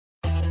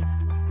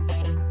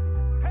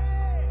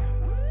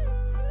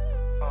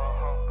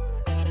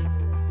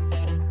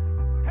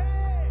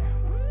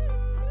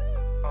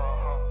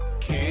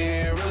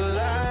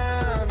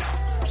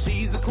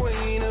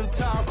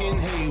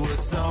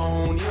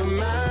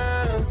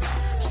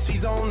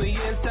she's on the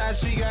inside.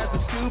 She got the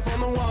scoop on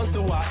the ones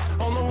to watch,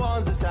 on the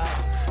ones that's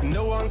hot.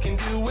 No one can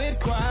do it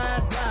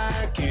quite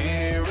like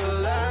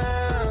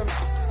Caroline.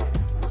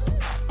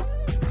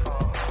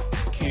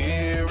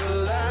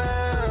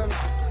 Caroline.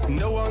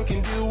 No one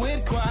can do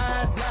it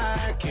quite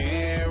like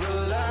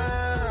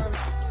Caroline.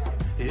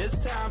 It's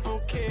time for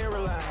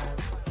Caroline.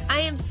 I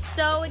am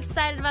so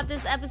excited about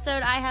this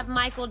episode. I have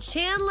Michael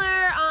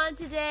Chandler on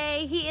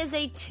today. He is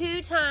a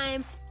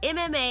two-time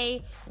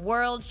MMA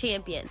world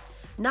champion.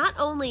 Not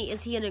only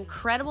is he an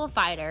incredible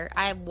fighter,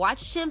 I've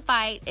watched him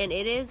fight and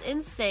it is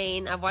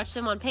insane. I've watched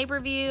him on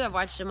pay-per-view, I've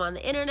watched him on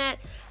the internet.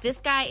 This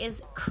guy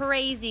is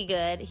crazy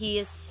good. He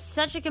is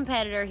such a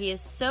competitor. He is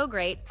so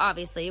great,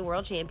 obviously,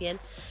 world champion.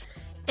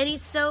 And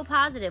he's so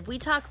positive. We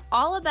talk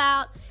all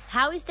about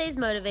how he stays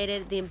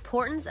motivated, the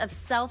importance of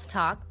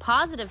self-talk,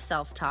 positive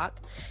self-talk,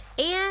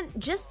 and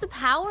just the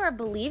power of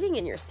believing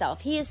in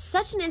yourself. He is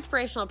such an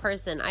inspirational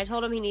person. I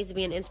told him he needs to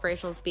be an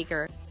inspirational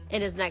speaker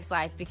in his next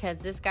life because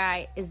this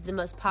guy is the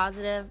most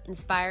positive,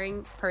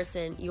 inspiring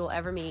person you will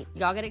ever meet.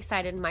 Y'all get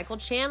excited. Michael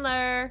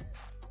Chandler.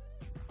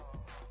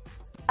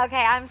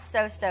 Okay, I'm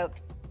so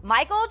stoked.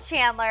 Michael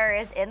Chandler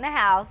is in the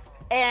house,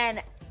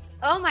 and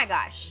oh my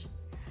gosh,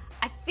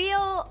 I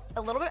feel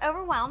a little bit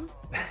overwhelmed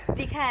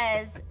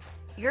because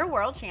you're a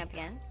world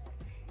champion.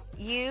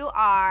 You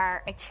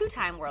are a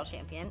two-time world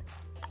champion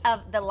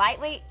of the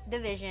lightweight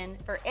division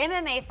for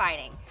MMA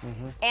fighting.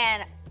 Mm-hmm.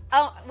 And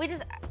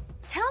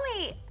tell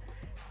me,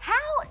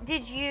 how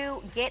did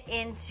you get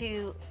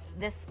into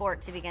this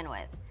sport to begin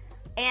with?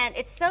 And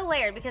it's so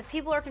layered because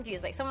people are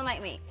confused. Like someone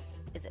like me,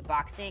 is it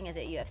boxing? Is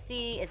it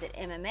UFC? Is it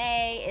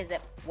MMA? Is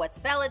it what's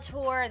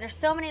Bellator? There's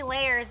so many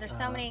layers. There's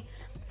so many.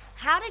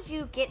 How did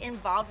you get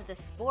involved with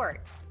this sport?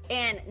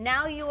 And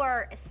now you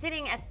are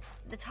sitting at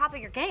the top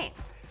of your game.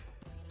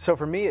 So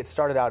for me, it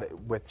started out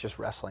with just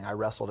wrestling. I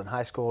wrestled in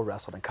high school,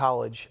 wrestled in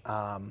college,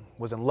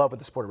 was in love with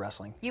the sport of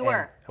wrestling. You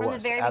were from the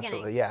very beginning.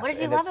 Absolutely, yes. What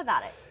did you love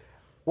about it?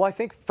 Well, I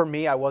think for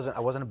me, I wasn't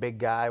a big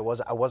guy. I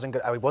wasn't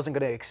going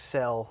to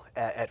excel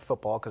at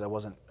football because I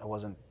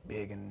wasn't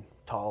big and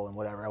tall and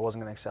whatever. I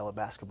wasn't going to excel at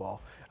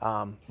basketball.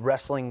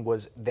 Wrestling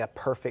was that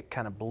perfect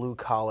kind of blue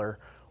collar,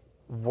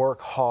 work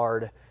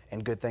hard,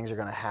 and good things are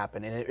going to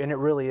happen. And it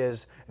really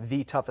is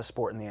the toughest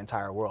sport in the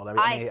entire world.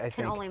 I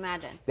can only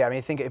imagine. Yeah, I mean,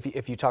 I think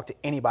if you talk to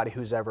anybody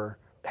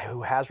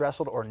who has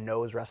wrestled or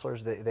knows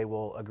wrestlers, they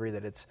will agree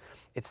that it's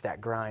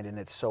that grind and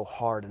it's so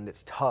hard and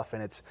it's tough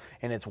and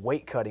it's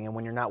weight cutting. And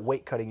when you're not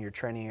weight cutting, you're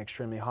training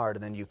extremely hard,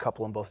 and then you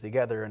couple them both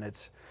together, and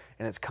it's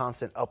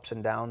constant ups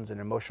and downs and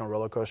emotional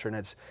roller coaster, and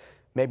it's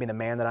maybe the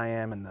man that I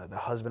am and the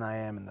husband I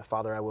am and the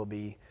father I will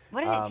be.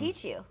 What did it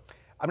teach you?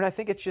 I mean, I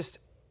think it's just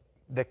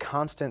the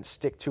constant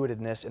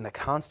stick-to-itiveness and the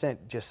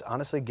constant just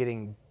honestly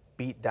getting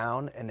beat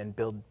down and then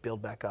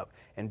build back up,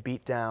 and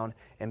beat down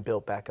and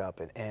build back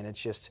up. And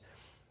it's just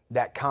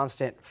that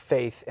constant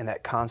faith and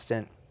that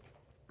constant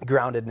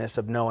groundedness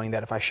of knowing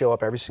that if I show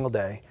up every single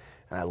day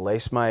and I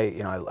lace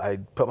I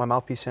put my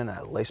mouthpiece in,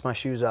 I lace my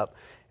shoes up,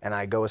 and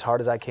I go as hard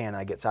as I can,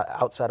 I get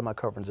outside of my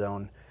comfort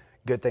zone,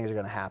 good things are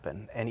going to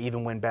happen. And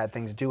even when bad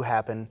things do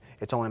happen,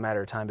 it's only a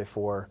matter of time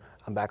before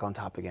I'm back on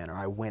top again or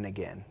I win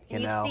again.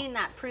 You've seen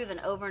that proven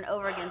over and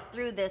over again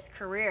through this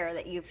career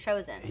that you've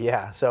chosen.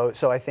 Yeah, so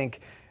I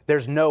think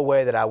there's no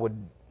way that I would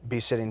be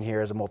sitting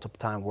here as a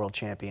multiple-time world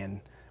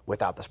champion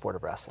without the sport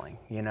of wrestling.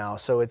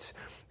 So it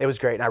was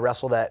great. And I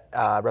wrestled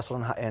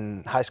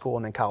in high school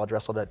and then college,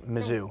 wrestled at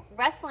Mizzou. So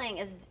wrestling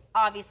is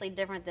obviously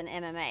different than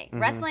MMA. Mm-hmm.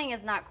 Wrestling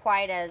is not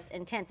quite as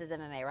intense as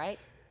MMA, right?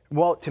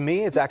 Well, to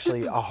me, it's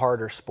actually a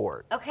harder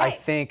sport. Okay. I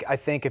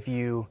think if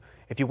you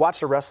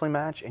watch a wrestling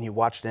match and you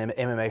watch an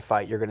MMA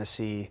fight, you're going to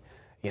see,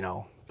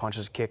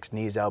 punches, kicks,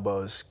 knees,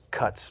 elbows,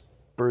 cuts,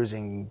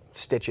 bruising,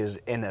 stitches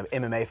in an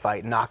MMA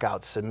fight,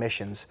 knockouts,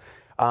 submissions.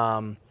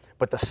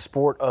 But the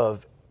sport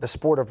of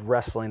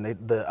wrestling,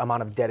 the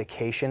amount of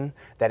dedication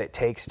that it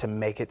takes to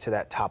make it to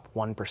that top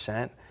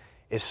 1%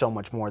 is so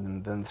much more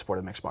than the sport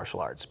of mixed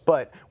martial arts.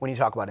 But when you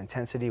talk about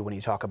intensity, when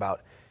you talk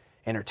about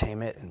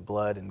entertainment and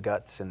blood and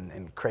guts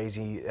and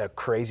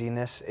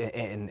craziness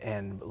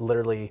and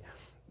literally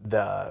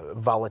the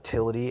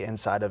volatility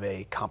inside of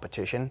a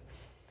competition,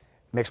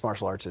 mixed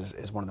martial arts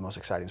is one of the most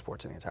exciting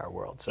sports in the entire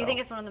world. So. Do you think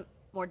it's one of the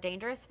more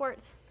dangerous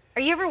sports?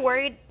 Are you ever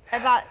worried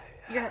about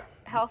your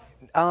health?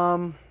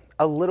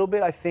 A little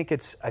bit. I think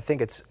it's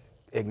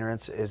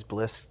ignorance is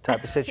bliss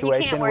type of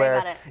situation. You can't worry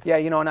about it. Yeah,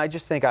 and I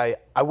just think I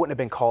wouldn't have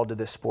been called to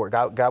this sport.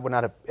 God would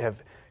not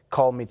have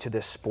called me to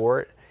this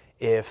sport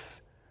if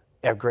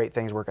great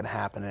things were going to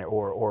happen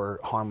or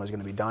harm was going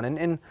to be done.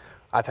 And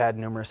I've had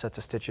numerous sets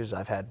of stitches.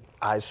 I've had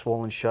eyes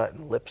swollen shut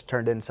and lips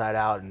turned inside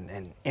out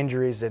and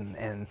injuries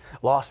and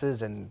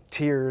losses and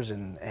tears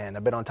and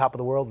I've been on top of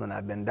the world and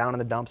I've been down in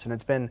the dumps, and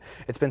it's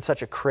been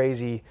such a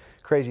crazy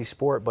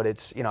sport. But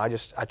it's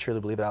I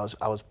truly believe that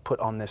I was put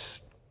on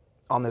this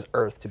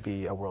earth to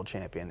be a world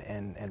champion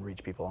and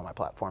reach people on my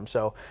platform.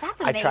 So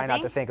that's I try not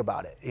amazing. to think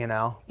about it,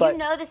 But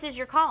this is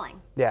your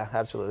calling. Yeah,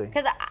 absolutely.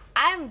 Because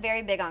I'm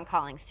very big on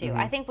callings too.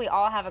 Mm-hmm. I think we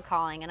all have a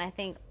calling, and I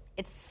think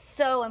it's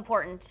so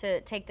important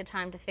to take the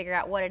time to figure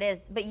out what it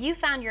is. But you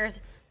found yours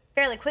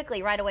fairly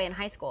quickly right away in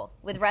high school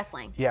with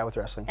wrestling. Yeah, with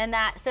wrestling. And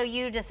so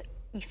you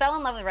fell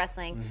in love with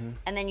wrestling,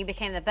 and then you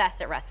became the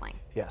best at wrestling.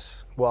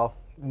 Yes. Well,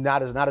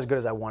 not as good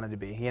as I wanted to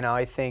be.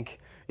 I think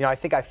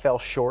I fell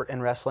short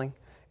in wrestling,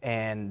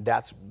 and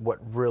that's what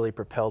really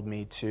propelled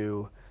me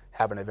to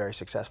having a very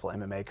successful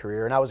MMA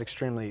career. And I was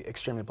extremely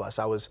blessed.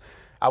 I was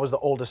the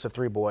oldest of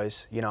 3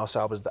 boys,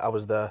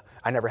 so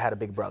I never had a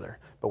big brother.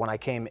 But when I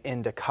came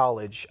into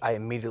college, I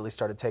immediately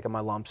started taking my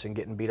lumps and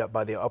getting beat up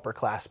by the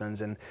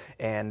upperclassmen.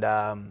 And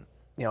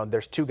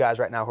there's 2 guys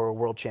right now who are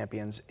world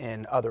champions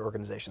in other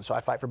organizations. So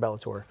I fight for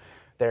Bellator.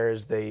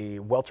 There's the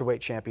welterweight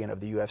champion of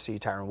the UFC,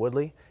 Tyron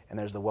Woodley, and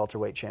there's the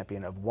welterweight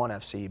champion of ONE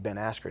FC, Ben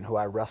Askren, who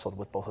I wrestled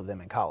with both of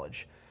them in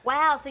college.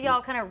 Wow, so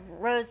y'all kind of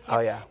rose to... Oh,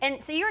 yeah.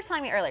 And so you were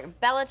telling me earlier,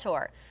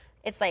 Bellator,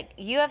 it's like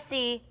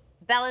UFC,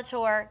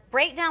 Bellator.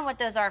 Break down what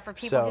those are for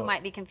people who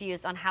might be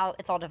confused on how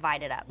it's all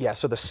divided up. Yeah,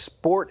 so the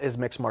sport is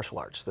mixed martial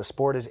arts. The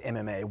sport is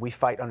MMA. We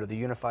fight under the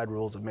unified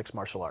rules of mixed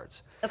martial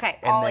arts. Okay,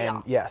 and all then,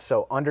 y'all. Yeah,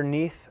 so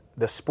underneath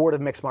the sport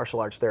of mixed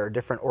martial arts, there are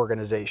different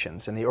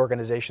organizations. And the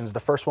organizations, the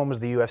first one was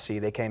the UFC.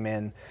 They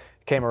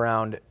came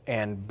around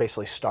and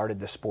basically started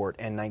the sport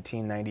in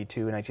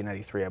 1992,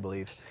 1993, I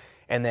believe.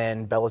 And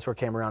then Bellator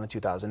came around in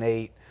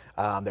 2008.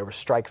 There was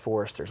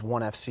Strikeforce, there's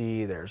ONE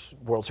FC, there's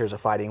World Series of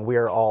Fighting. We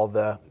are all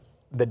the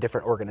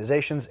different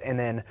organizations, and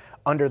then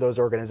under those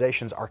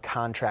organizations are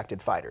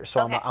contracted fighters.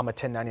 So I'm a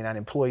 1099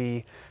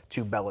 employee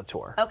to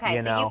Bellator.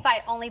 Okay, so you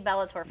fight only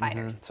Bellator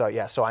fighters.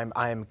 So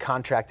I'm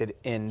contracted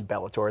in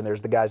Bellator, and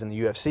there's the guys in the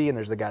UFC, and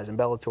there's the guys in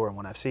Bellator and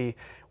ONE FC.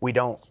 We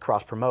don't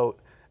cross promote,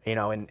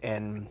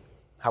 and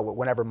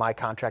whenever my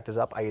contract is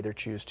up, I either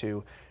choose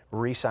to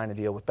re-sign a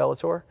deal with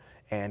Bellator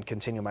and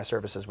continue my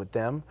services with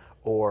them,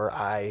 or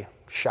I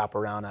shop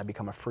around, I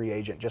become a free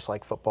agent, just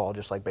like football,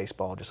 just like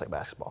baseball, just like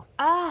basketball.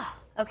 Ah,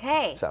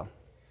 okay. So,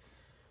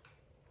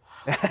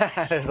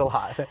 there's a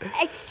lot.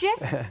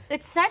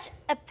 It's such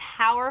a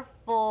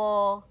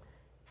powerful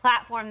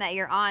platform that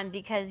you're on,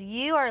 because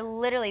you are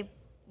literally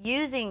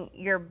using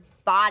your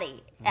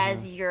body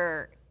as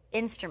your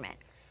instrument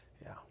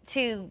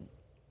to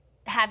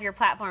have your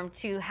platform,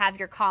 to have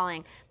your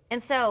calling.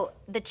 And so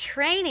the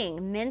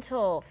training,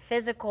 mental,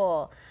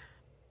 physical,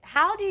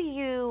 how do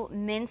you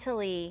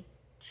mentally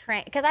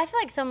train? Because I feel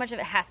like so much of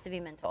it has to be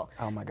mental.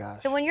 Oh my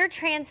gosh. So when you're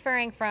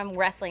transferring from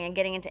wrestling and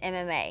getting into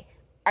MMA,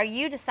 are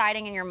you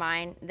deciding in your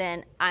mind,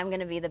 then I'm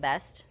going to be the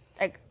best?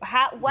 Like,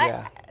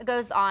 what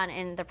goes on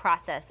in the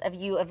process of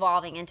you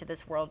evolving into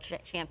this world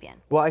champion?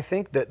 Well, I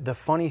think that the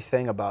funny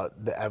thing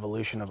about the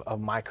evolution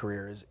of my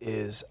career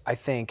is I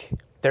think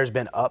there's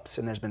been ups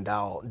and there's been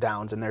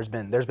downs, and there's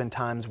been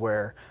times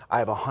where I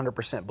have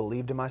 100%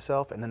 believed in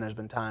myself, and then there's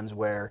been times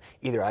where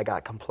either I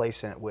got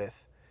complacent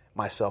with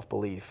my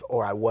self-belief,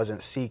 or I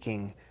wasn't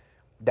seeking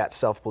that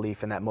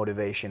self-belief and that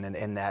motivation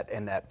and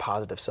that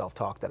positive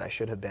self-talk that I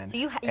should have been.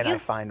 So I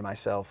find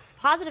myself...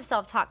 Positive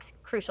self-talk's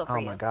crucial for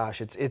you. Oh my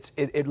gosh,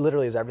 it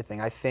literally is everything.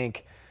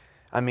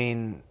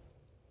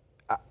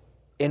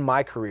 In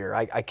my career,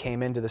 I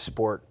came into the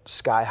sport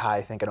sky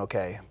high thinking,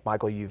 okay,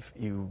 Michael,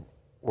 you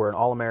were an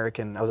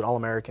All-American. I was an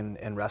All-American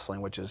in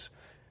wrestling, which is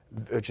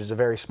a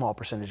very small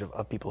percentage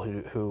of people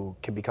who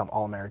can become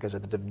All-Americans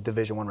at the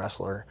Division I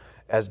wrestler,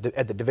 at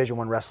the Division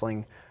I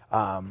wrestling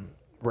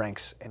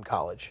ranks in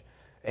college.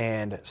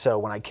 And so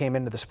when I came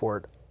into the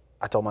sport,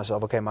 I told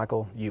myself, okay,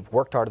 Michael, you've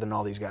worked harder than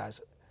all these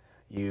guys.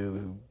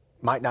 You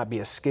might not be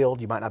as skilled,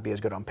 you might not be as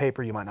good on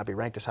paper, you might not be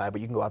ranked as high, but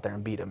you can go out there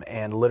and beat them.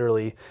 And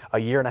literally a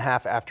year and a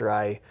half after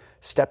I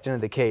stepped into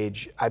the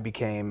cage, I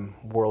became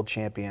world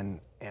champion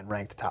and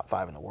ranked top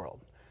 5 in the world.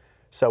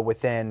 So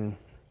within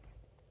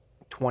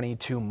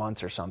 22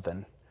 months or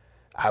something,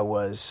 I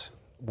was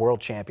world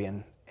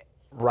champion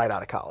right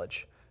out of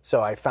college.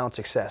 So I found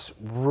success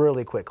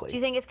really quickly. Do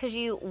you think it's because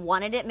you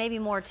wanted it maybe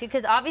more too?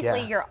 Because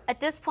obviously you're at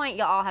this point,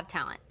 you all have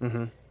talent.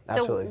 Mm-hmm.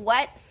 Absolutely. So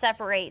what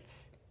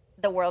separates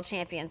the world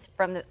champions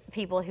from the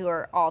people who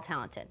are all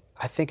talented?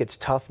 I think it's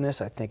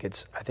toughness. I think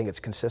it's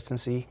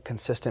consistency,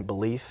 consistent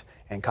belief,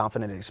 and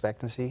confident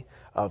expectancy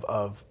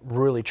of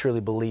really truly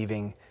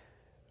believing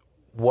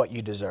what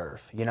you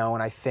deserve. And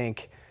I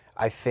think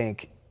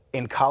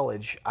in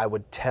college, I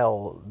would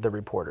tell the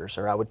reporters,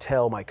 or I would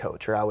tell my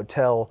coach, or I would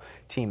tell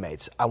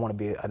teammates, I want to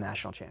be a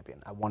national champion.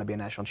 I want to be a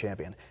national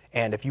champion.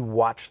 And if you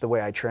watch the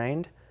way I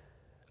trained,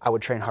 I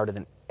would train harder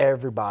than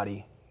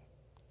everybody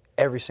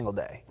every single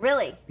day.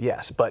 Really?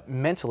 Yes, but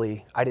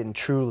mentally, I didn't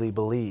truly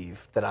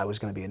believe that I was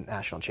going to be a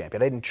national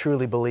champion. I didn't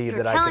truly believe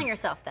that I could. You're telling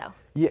yourself, though.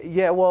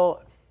 Yeah,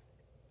 well,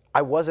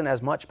 I wasn't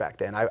as much back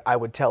then. I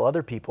would tell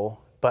other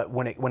people, but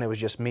when it was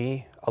just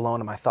me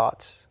alone in my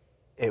thoughts,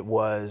 it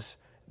was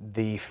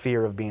the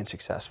fear of being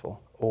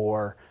successful,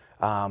 or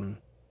I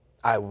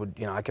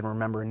can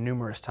remember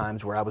numerous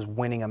times where I was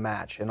winning a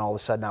match and all of a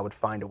sudden I would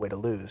find a way to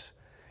lose.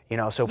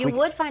 So if you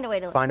would find a way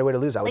to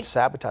lose. I would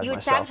sabotage myself. You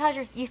would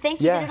sabotage you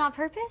think you did it on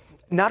purpose?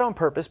 Not on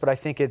purpose, but I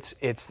think it's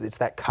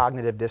that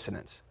cognitive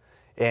dissonance.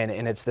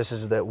 And this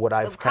is what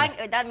I've what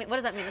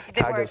does that mean? It's a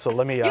big word. So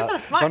let me You're so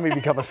smart. let me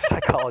become a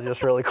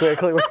psychologist really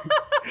quickly.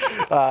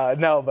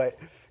 No, but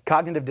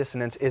cognitive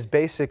dissonance is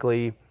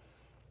basically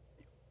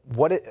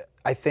what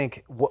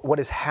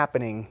is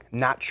happening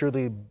not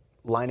truly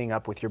lining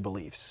up with your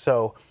beliefs.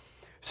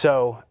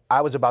 So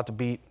I was about to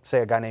beat,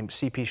 say, a guy named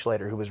C.P.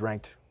 Schlater, who was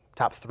ranked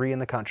top 3 in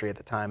the country at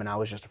the time, and I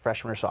was just a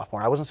freshman or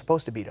sophomore. I wasn't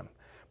supposed to beat him,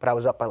 but I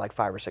was up by like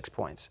 5 or 6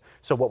 points.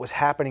 So what was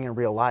happening in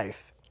real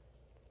life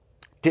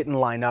didn't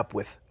line up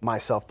with my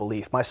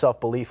self-belief. My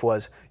self-belief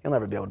was, you'll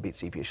never be able to beat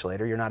C.P.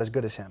 Schlater. You're not as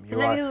good as him. Because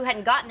maybe you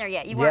hadn't gotten there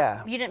yet. You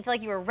didn't feel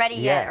like you were ready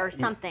yet, or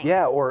something.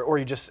 Yeah, or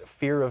you just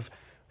fear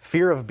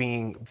of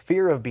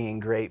being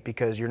great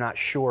because you're not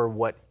sure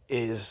what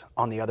is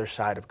on the other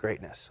side of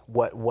greatness,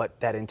 what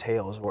that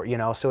entails, or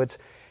So it's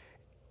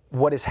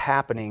what is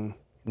happening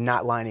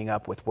not lining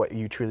up with what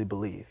you truly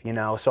believe,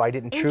 So I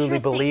didn't truly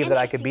believe that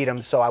I could beat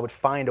him, so I would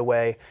find a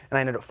way, and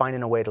I ended up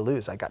finding a way to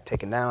lose. I got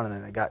taken down,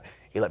 and then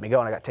he let me go,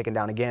 and I got taken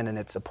down again, and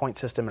it's a point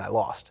system, and I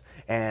lost.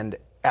 And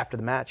after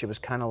the match, it was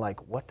kind of like,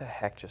 what the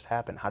heck just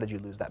happened? How did you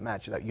lose that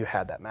match? That you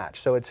had that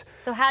match. So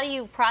how do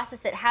you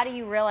process it? How do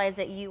you realize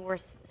that you were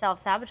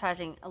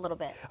self-sabotaging a little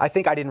bit? I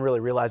think I didn't really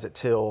realize that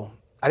till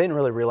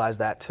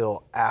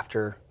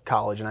after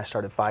college, and I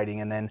started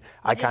fighting, and then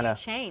I kind of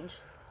change.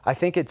 I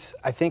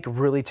think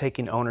really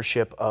taking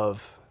ownership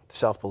of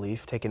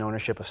self-belief, taking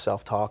ownership of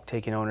self-talk,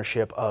 taking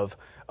ownership of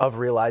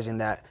realizing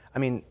that,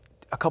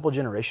 a couple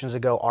generations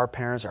ago, our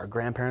parents, our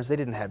grandparents, they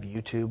didn't have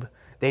YouTube.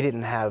 They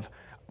didn't have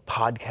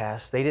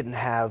podcasts. They didn't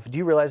have, do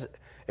you realize,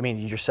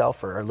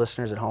 yourself or our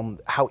listeners at home,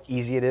 how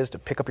easy it is to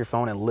pick up your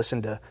phone and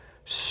listen to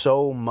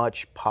so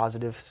much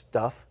positive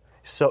stuff?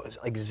 So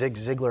like Zig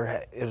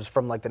Ziglar, it was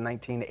from like the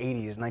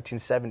 1980s,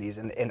 1970s,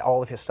 and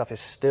all of his stuff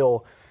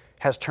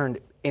has turned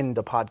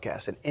into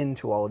podcasts and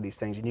into all of these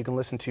things. And you can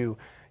listen to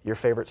your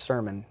favorite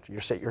sermon,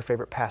 your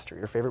favorite pastor,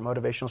 your favorite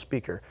motivational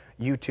speaker,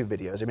 YouTube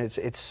videos.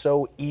 It's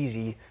so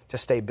easy to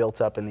stay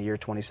built up in the year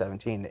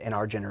 2017 in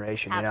our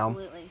generation,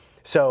 Absolutely.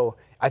 So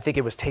I think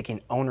it was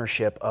taking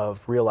ownership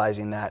of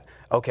realizing that,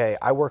 okay,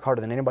 I work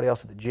harder than anybody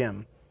else at the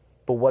gym,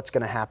 but what's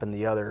going to happen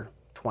the other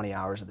 20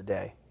 hours of the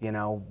day?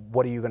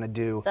 What are you going to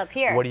do? It's up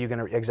here. What are you going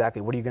to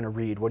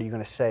read? What are you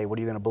going to say? What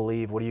are you going to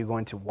believe? What are you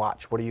going to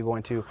watch? What are you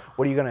going to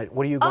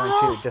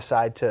to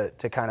decide to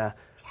kind of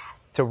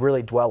to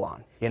really dwell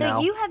on?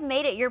 So you have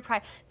made it your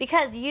pride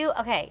because you're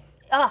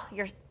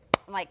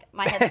like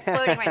my head's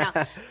exploding right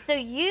now. So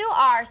you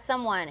are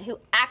someone who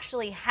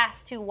actually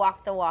has to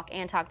walk the walk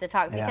and talk the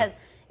talk, because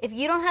if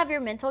you don't have your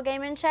mental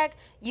game in check,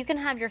 you can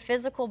have your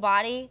physical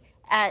body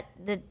at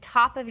the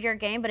top of your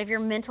game, but if your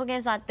mental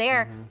game's not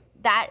there,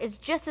 that is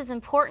just as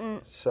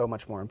important. So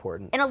much more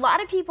important. And a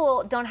lot of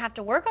people don't have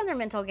to work on their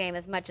mental game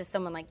as much as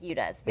someone like you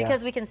does,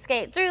 because we can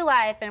skate through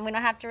life and we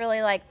don't have to really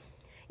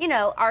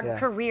our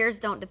careers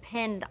don't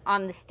depend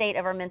on the state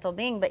of our mental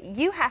being, but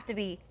you have to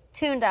be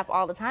tuned up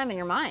all the time in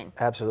your mind.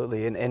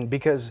 Absolutely, and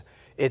because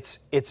it's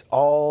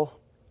all,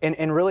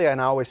 and really,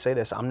 and I always say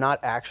this, I'm not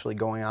actually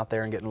going out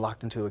there and getting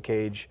locked into a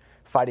cage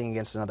fighting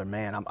against another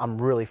man.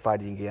 I'm really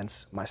fighting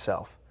against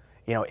myself.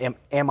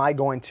 Am I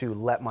going to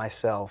let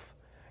myself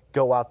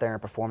go out there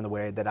and perform the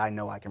way that I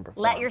know I can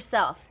perform? Let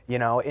yourself.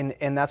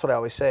 And that's what I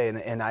always say,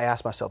 and I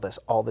ask myself this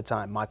all the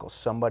time, Michael,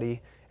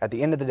 at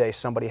the end of the day,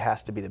 somebody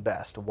has to be the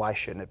best. Why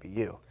shouldn't it be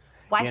you?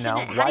 Why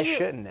shouldn't it? Why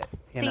shouldn't it?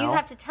 So you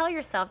have to tell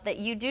yourself that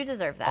you do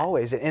deserve that.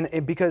 Always,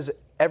 and because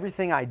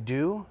everything I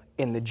do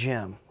in the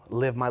gym,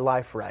 live my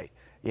life right,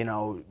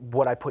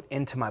 what I put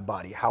into my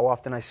body, how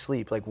often I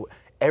sleep, like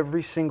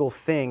every single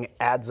thing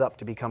adds up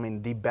to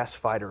becoming the best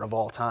fighter of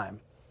all time.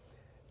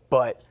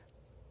 But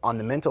on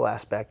the mental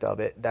aspect of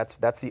it, that's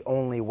the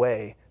only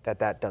way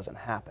that doesn't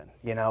happen,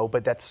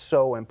 But that's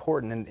so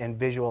important in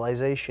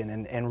visualization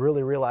and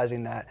really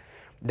realizing that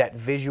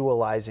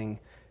visualizing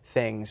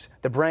things,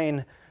 the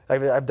brain.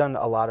 I've done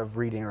a lot of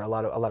reading or a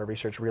lot of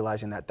research,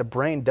 realizing that the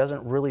brain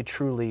doesn't really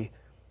truly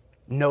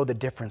know the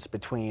difference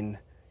between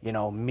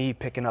me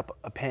picking up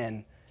a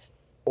pen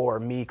or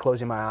me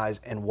closing my eyes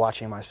and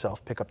watching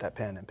myself pick up that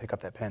pen and pick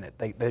up that pen.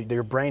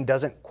 Your brain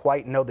doesn't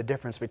quite know the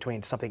difference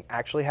between something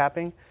actually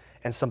happening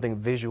and something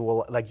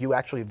visual, like you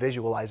actually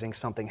visualizing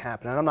something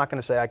happen. And I'm not going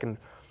to say I can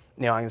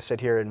sit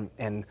here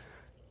and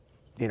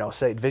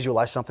say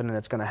visualize something and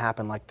it's going to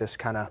happen like this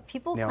kind of.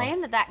 People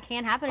claim that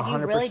can happen if you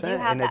really do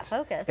have that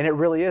focus. And it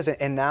really is.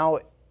 And now,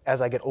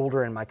 as I get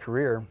older in my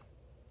career,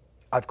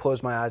 I've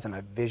closed my eyes and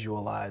I've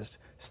visualized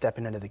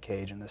stepping into the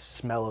cage and the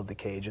smell of the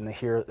cage and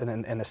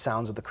the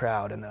sounds of the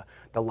crowd and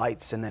the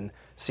lights, and then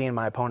seeing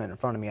my opponent in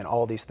front of me and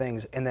all these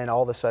things. And then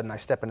all of a sudden I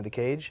step into the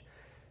cage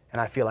and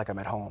I feel like I'm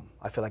at home.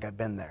 I feel like I've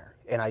been there.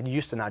 And I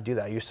used to not do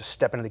that. I used to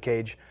step into the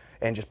cage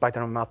and just bite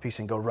down on my mouthpiece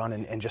and go run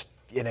and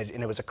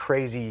it was a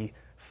crazy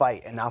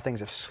fight. And now things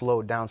have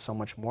slowed down so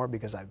much more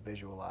because I've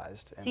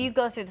visualized. So you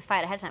go through the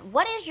fight ahead of time.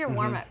 What is your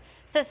warm-up?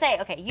 So say,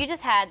 okay, you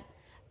just had,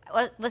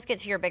 let's get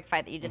to your big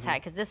fight that you just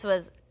had, because this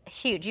was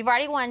huge. You've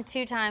already won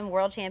 2-time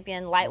world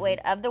champion lightweight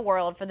of the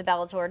world for the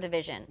Bellator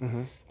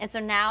division. And so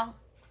now,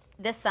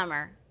 this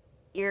summer,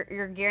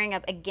 you're gearing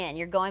up again.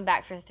 You're going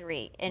back for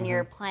 3, and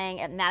you're playing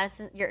at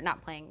Madison. You're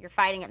not playing. You're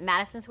fighting at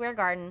Madison Square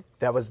Garden.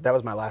 That was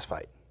my last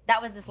fight.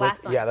 That was this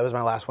last one. Yeah, that was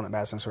my last one at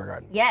Madison Square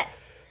Garden.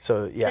 Yes.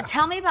 So yeah. So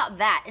tell me about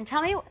that, and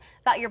tell me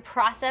about your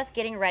process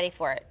getting ready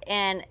for it,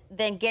 and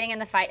then getting in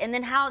the fight, and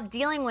then how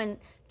dealing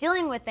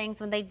with things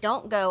when they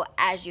don't go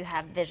as you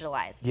have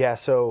visualized. Yeah.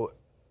 So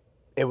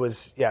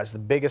it's the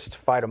biggest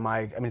fight of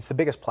it's the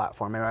biggest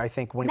platform. I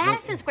think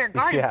Madison Square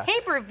Garden,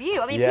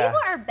 pay-per-view. I mean, people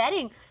are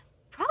betting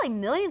probably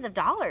millions of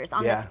dollars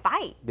on this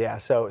fight. Yeah.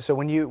 So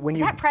when you Is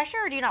that pressure,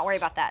 or do you not worry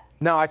about that?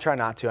 No, I try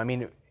not to. I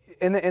mean,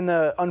 in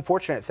the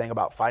unfortunate thing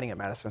about fighting at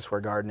Madison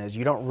Square Garden is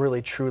you don't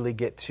really truly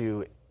get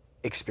to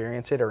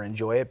experience it or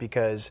enjoy it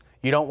because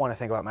you don't want to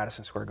think about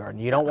Madison Square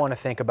Garden. You don't want to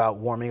think about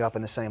warming up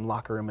in the same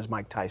locker room as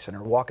Mike Tyson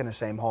or walking the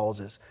same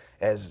halls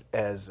as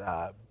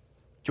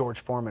George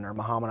Foreman or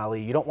Muhammad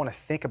Ali. You don't want to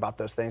think about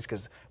those things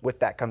because with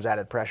that comes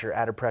added pressure.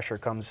 Added pressure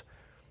comes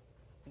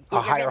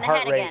a higher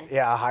heart rate. Again.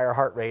 Yeah, a higher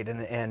heart rate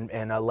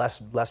and a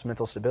less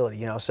mental stability.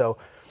 You know, so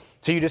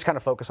you just kind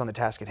of focus on the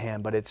task at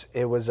hand. But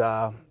it was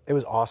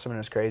awesome and it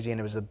was crazy and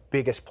it was the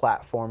biggest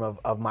platform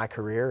of my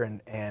career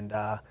and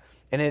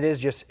it's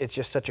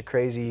just such a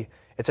crazy.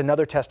 It's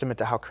another testament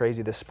to how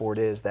crazy this sport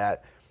is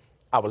that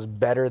I was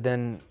better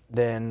than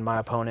my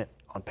opponent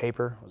on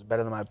paper. I was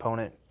better than my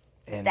opponent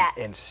in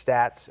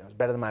stats. I was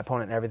better than my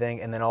opponent in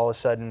everything. And then all of a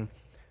sudden,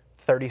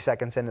 30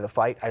 seconds into the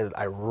fight,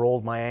 I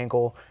rolled my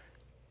ankle,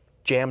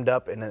 jammed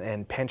up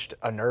and pinched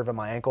a nerve in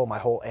my ankle. My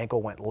whole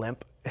ankle went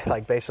limp,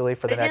 like basically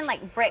for the next. It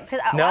didn't break because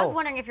I was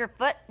wondering if your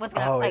foot was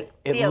gonna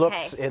be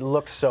okay. It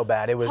looked so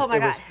bad. It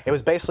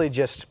was basically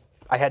just.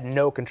 I had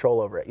no control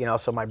over it, you know.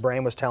 So my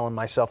brain was telling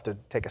myself to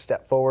take a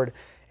step forward,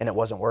 and it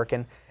wasn't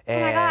working.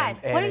 And, oh my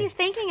God! What are you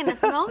thinking in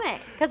this moment?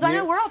 Because I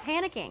know we're all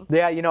panicking.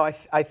 Yeah, you know,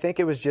 I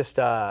think it was just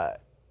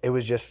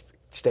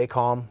stay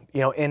calm, you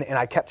know. And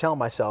I kept telling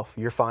myself,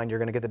 "You're fine. You're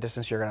going to get the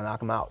distance. You're going to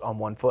knock him out on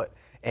one foot."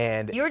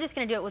 And you were just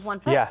going to do it with one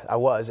foot. Yeah, I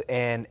was,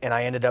 and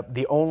I ended up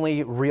the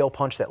only real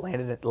punch that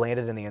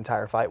landed in the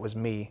entire fight was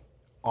me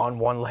on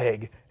one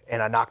leg,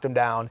 and I knocked him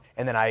down,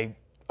 and then I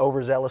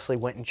overzealously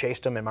went and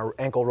chased him, and my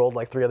ankle rolled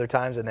like 3 other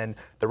times, and then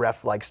the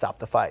ref stopped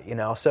the fight, you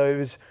know. So it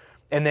was,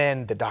 and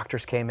then the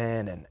doctors came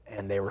in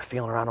and they were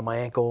feeling around on my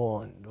ankle,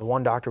 and the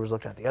one doctor was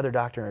looking at the other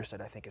doctor and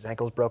said, "I think his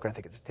ankle's broken. I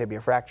think it's a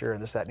tibia fracture,"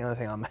 and this, that, and the other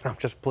thing. I'm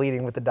just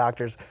pleading with the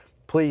doctors,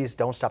 please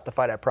don't stop the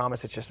fight. I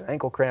promise it's just an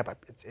ankle cramp.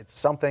 It's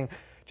something.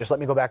 Just let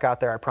me go back out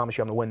there. I promise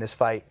you I'm gonna win this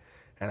fight.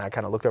 And I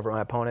kind of looked over at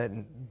my opponent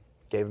and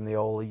gave him the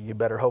old, "You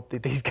better hope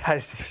that these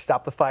guys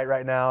stop the fight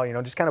right now." You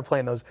know, just kind of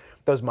playing those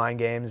mind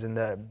games and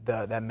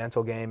that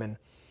mental game, and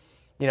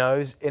you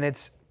know,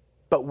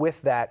 but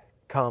with that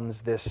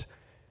comes this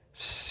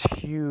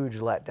huge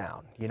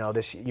letdown. You know,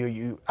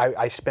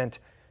 I spent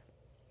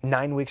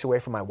 9 weeks away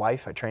from my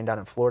wife. I trained down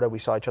in Florida. We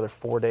saw each other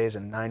 4 days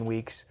in 9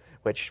 weeks,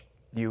 which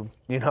you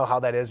know how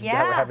that is.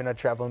 Yeah. Having a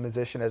traveling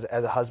musician as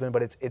a husband,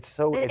 but it's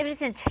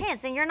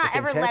intense, and you're not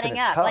ever letting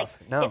up. Tough.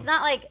 No. It's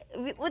not like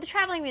with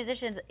traveling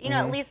musicians, you know,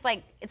 at least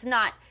it's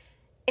not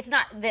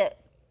the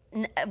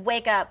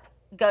wake up,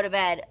 go to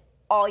bed,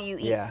 all you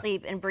eat,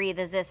 sleep, and breathe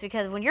is this,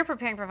 because when you're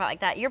preparing for a fight like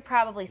that, you're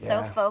probably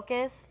so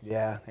focused.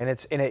 Yeah, and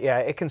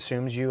it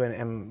consumes you,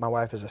 and my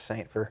wife is a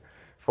saint for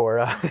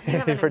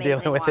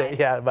dealing with it.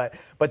 Yeah,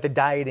 but the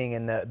dieting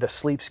and the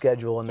sleep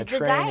schedule and the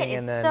training diet is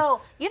and then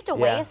so you have to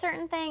weigh a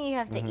certain thing, you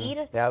have to eat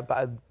it. Yeah,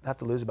 I have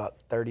to lose about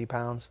 30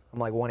 pounds. I'm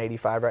like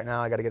 185 right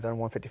now. I got to get down to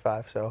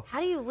 155. So how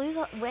do you lose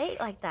weight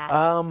like that?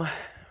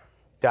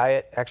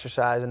 Diet,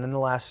 exercise, and then the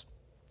last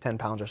 10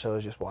 pounds or so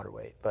is just water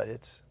weight. But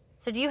it's.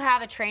 So do you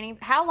have a training?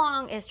 How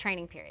long is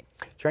training period?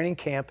 Training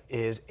camp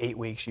is 8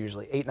 weeks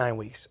usually, 8-9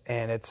 weeks,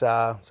 and it's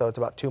so it's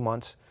about 2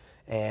 months,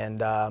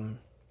 and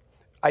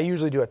I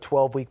usually do a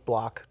 12-week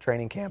block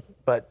training camp,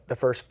 but the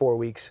first 4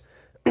 weeks,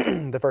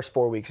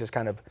 is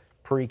kind of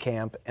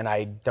pre-camp, and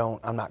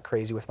I'm not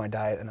crazy with my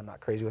diet, and I'm not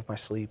crazy with my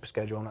sleep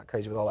schedule. I'm not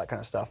crazy with all that kind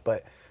of stuff,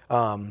 but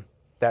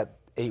that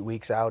 8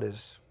 weeks out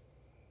is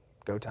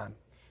go time.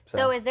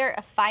 So is there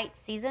a fight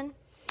season?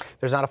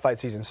 There's not a fight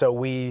season. So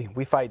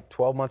we fight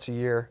 12 months a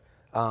year.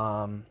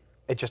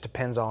 It just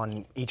depends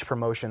on each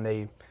promotion.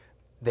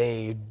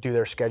 They do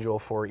their schedule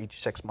for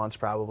each 6 months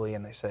probably,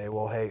 and they say,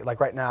 well, hey,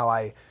 like right now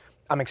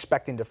I'm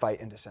expecting to fight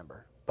in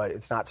December, but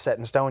it's not set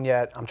in stone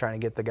yet. I'm trying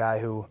to get the guy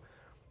who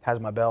has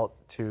my belt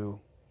to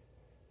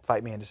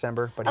fight me in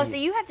December. But so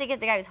you have to get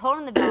the guy who's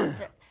holding the belt.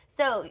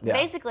 So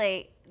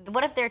basically,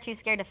 what if they're too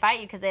scared to fight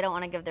you because they don't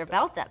want to give their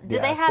belt up? Do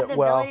they have the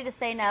ability to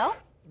say no?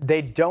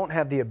 They don't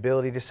have the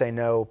ability to say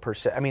no per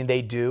se. I mean,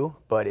 they do,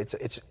 but it's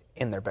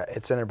in their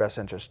best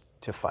interest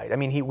to fight. I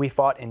mean, we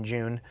fought in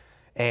June.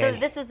 And so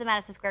this is the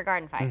Madison Square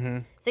Garden fight. Mm-hmm.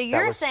 So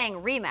you're saying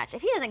rematch.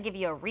 If he doesn't give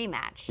you a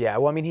rematch. Yeah,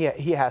 well, I mean,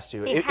 he has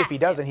to. If he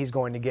doesn't, he's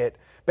going to get,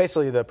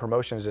 basically the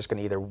promotion is just going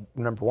to either,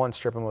 number one,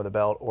 strip him of the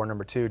belt, or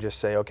number two, just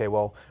say, okay,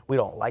 well, we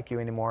don't like you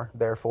anymore,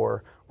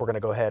 therefore we're going to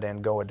go ahead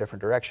and go a different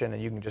direction,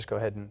 and you can just go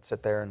ahead and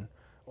sit there in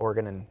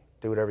Oregon and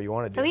do whatever you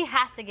want to do. So he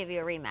has to give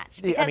you a rematch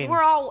Yeah, because I mean,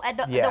 we're all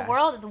yeah. the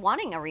world is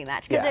wanting a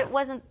rematch because Yeah. it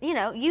wasn't,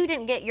 you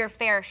didn't get your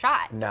fair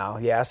shot. No,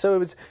 yeah.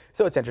 So it's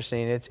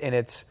interesting.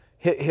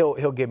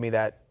 He'll give me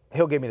that.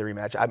 He'll give me the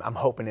rematch. I'm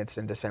hoping it's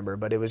in December,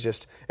 but it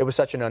was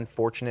such an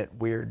unfortunate,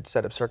 weird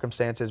set of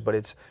circumstances.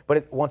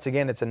 But once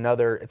again, it's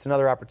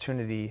another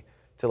opportunity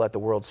to let the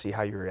world see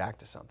how you react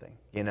to something,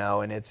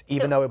 And it's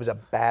even though it was a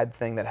bad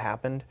thing that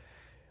happened,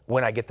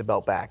 when I get the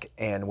belt back,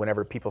 and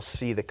whenever people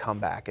see the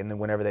comeback, and then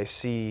whenever they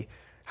see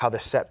how the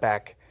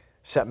setback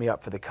set me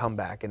up for the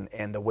comeback,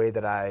 and the way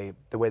that I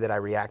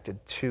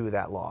reacted to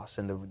that loss,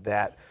 and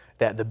that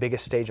the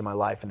biggest stage of my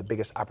life and the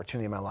biggest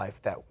opportunity in my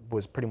life that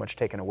was pretty much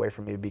taken away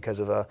from me because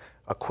of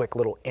a quick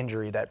little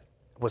injury that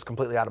was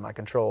completely out of my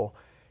control.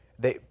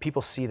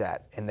 People see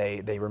that, and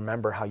they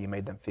remember how you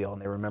made them feel,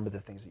 and they remember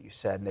the things that you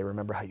said, and they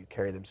remember how you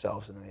carry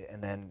themselves,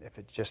 and then if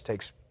it just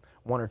takes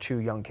one or two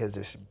young kids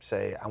to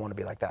say, I want to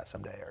be like that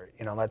someday, or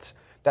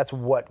that's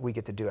what we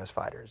get to do as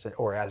fighters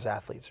or as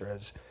athletes or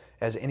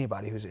as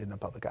anybody who's in the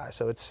public eye.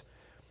 So it's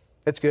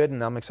good,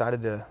 and I'm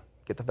excited to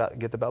get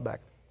the belt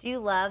back. Do you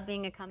love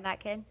being a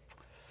comeback kid?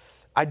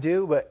 I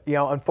do, but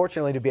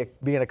unfortunately,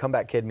 being a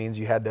comeback kid means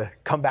you had to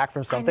come back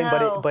from something. I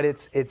know. But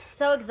it's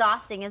So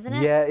exhausting, isn't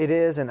it? Yeah, it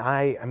is. And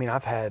I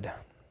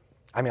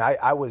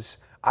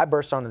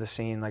burst onto the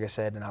scene, like I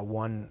said, and I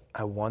won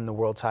the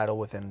world title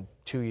within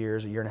 2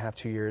 years, a year and a half,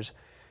 2 years.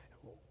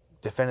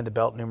 Defended the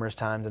belt numerous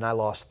times, and I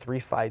lost 3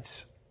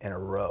 fights in a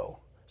row.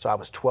 So I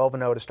was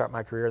 12-0 to start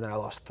my career, then I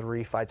lost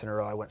 3 fights in a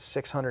row. I went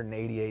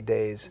 688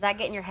 days. Does that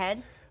get in your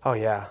head? Oh,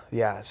 yeah.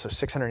 So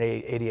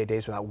 688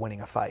 days without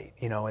winning a fight,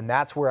 and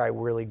that's where I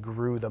really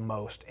grew the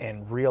most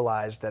and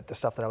realized that the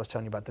stuff that I was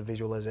telling you about, the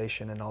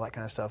visualization and all that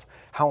kind of stuff,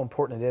 how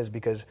important it is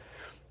because,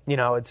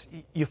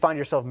 you find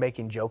yourself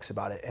making jokes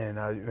about it. And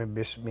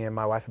me and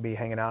my wife would be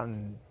hanging out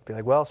and be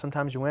like, well,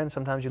 sometimes you win,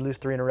 sometimes you lose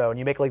 3 in a row. And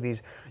you make like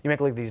these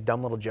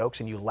dumb little jokes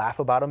and you laugh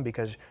about them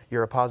because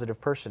you're a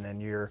positive person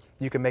and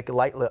you can make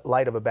light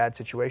of a bad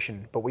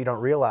situation. But what you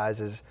don't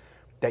realize is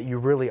that you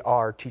really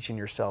are teaching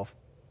yourself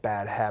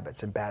bad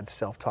habits and bad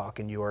self-talk,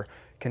 and you are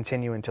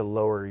continuing to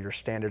lower your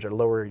standards or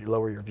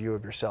lower your view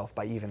of yourself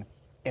by even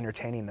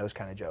entertaining those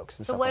kind of jokes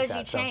and so stuff what like did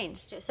that. you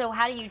change? So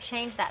how do you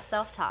change that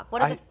self-talk?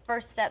 What are the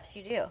first steps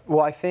you do?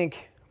 Well, I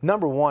think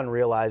number one,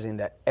 realizing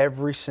that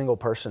every single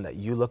person that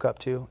you look up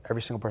to,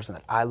 every single person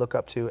that I look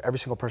up to, every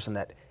single person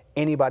that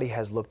anybody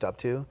has looked up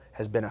to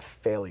has been a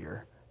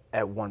failure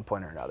at one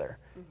point or another.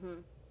 Mm-hmm.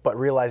 But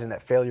realizing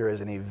that failure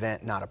is an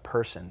event, not a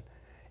person,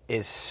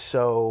 is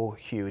so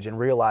huge. And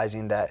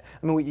realizing that,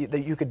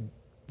 that you could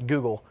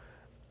Google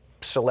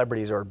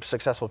celebrities or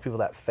successful people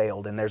that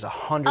failed, and there's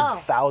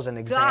 100,000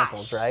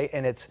 examples, right?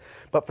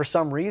 But for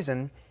some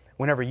reason,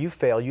 whenever you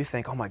fail, you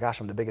think, oh my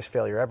gosh, I'm the biggest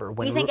failure ever.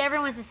 You think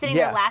everyone's just sitting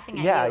there laughing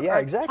at you or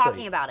exactly.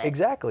 talking about it.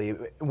 Exactly.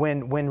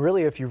 When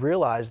really, if you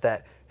realize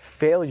that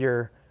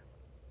failure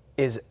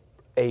is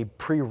a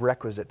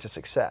prerequisite to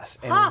success,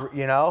 and that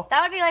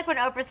would be like when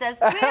Oprah says,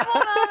 "Tweetable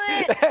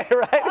moment,"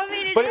 right? I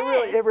mean, but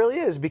it really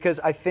is, because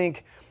I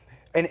think,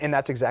 and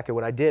that's exactly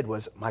what I did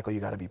was, Michael, you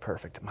got to be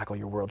perfect. Michael,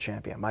 you're world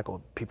champion.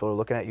 Michael, people are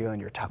looking at you and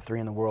you're top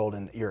 3 in the world,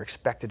 and you're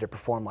expected to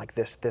perform like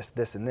this,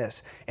 and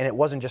this. And it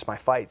wasn't just my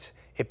fights;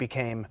 it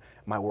became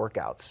my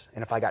workouts.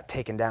 And if I got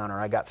taken down, or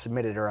I got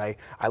submitted, or I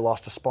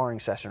lost a sparring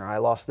session, or I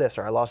lost this,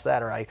 or I lost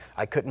that, or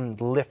I couldn't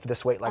lift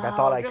this weight like I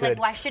thought I could. You're like,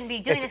 well, I shouldn't be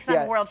doing this because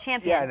I'm a world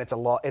champion. Yeah, and it's a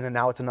loss, and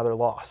now it's another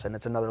loss, and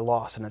it's another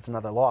loss, and it's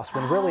another loss.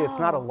 When really it's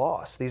not a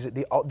loss. These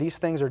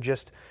things are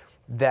just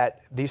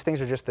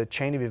the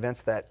chain of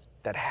events that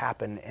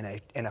happen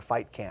in a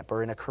fight camp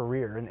or in a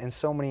career, and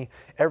so many.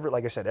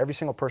 Like I said, every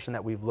single person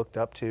that we've looked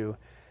up to,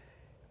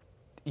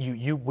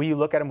 we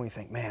look at them and we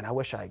think, man, I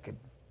wish I could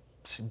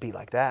be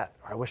like that,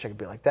 or I wish I could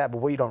be like that. But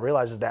what you don't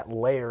realize is that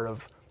layer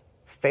of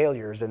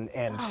failures and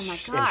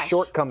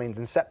shortcomings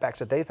and setbacks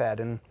that they've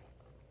had. And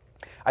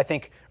I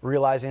think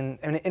realizing,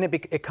 and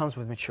it comes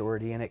with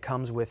maturity, and it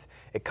comes with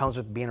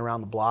being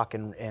around the block,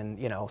 and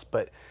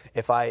But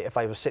if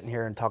I was sitting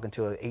here and talking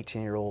to an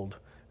 18-year-old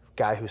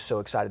guy who's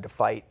so excited to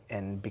fight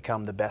and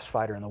become the best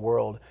fighter in the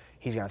world,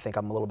 he's going to think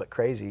I'm a little bit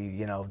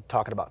crazy,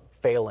 talking about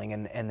failing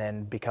and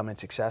then becoming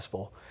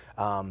successful,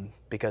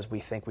 because we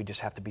think we just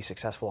have to be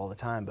successful all the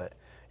time. But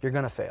you're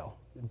going to fail.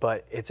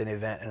 But it's an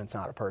event, and it's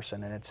not a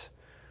person, and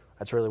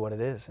that's really what it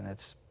is.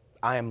 And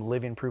I am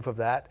living proof of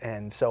that.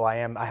 And so I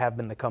have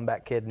been the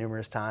comeback kid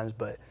numerous times,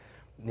 but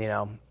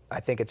I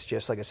think it's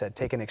just, like I said,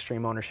 taking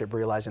extreme ownership,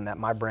 realizing that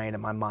my brain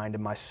and my mind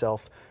and my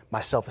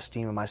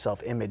self-esteem and my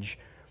self-image,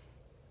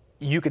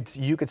 you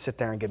could sit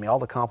there and give me all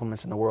the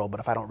compliments in the world, but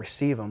if I don't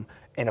receive them,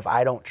 and if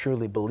I don't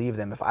truly believe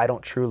them, if I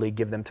don't truly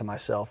give them to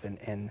myself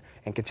and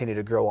continue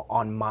to grow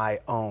on my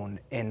own,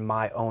 in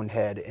my own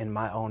head, in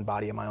my own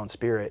body, in my own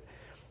spirit,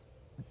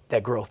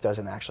 that growth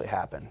doesn't actually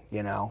happen,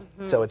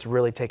 Mm-hmm. So it's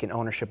really taking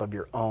ownership of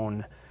your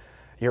own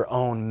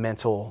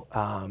mental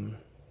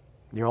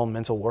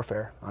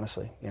warfare,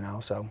 honestly,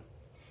 So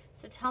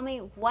tell me,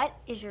 what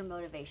is your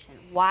motivation?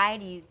 Why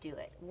do you do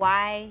it?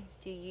 Why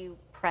do you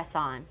press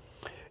on?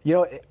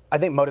 I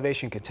think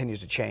motivation continues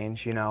to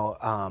change.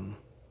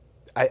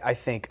 I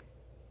think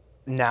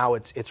now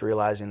it's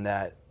realizing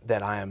that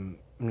I am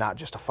not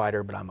just a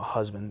fighter, but I'm a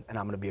husband, and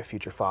I'm going to be a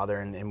future father,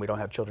 and we don't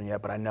have children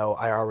yet, but I know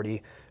I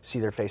already see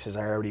their faces.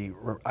 I already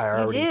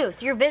You do,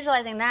 so you're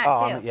visualizing that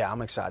too.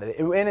 I'm excited.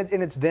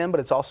 And it's them,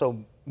 but it's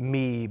also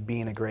me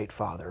being a great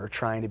father, or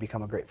trying to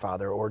become a great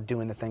father, or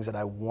doing the things that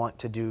I want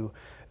to do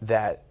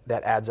that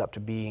adds up to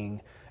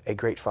being a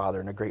great father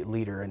and a great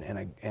leader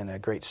and a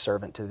great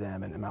servant to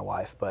them and my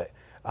wife. But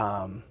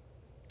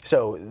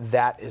so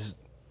that is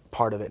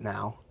part of it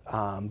now.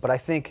 But I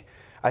think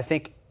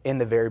in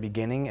the very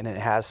beginning, and it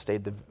has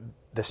stayed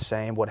the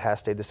same, what has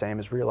stayed the same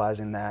is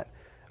realizing that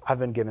I've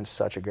been given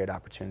such a great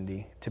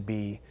opportunity to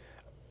be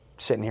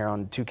sitting here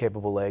on 2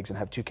 capable legs and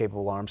have 2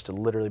 capable arms, to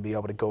literally be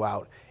able to go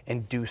out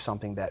and do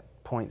something that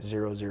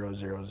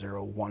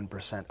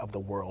 0.00001% of the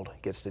world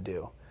gets to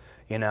do,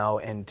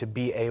 and to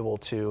be able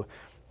to,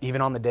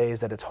 even on the days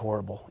that it's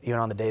horrible, even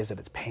on the days that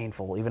it's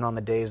painful, even on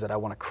the days that I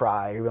want to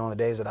cry, even on the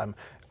days that I'm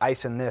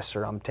icing this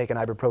or I'm taking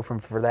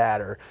ibuprofen for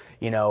that, or,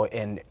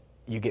 and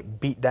you get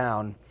beat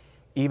down,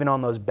 even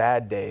on those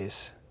bad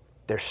days,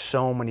 there's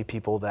so many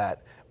people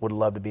that would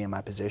love to be in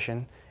my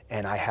position,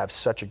 and I have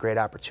such a great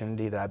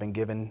opportunity that I've been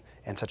given,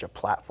 and such a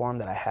platform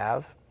that I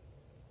have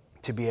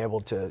to be able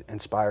to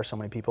inspire so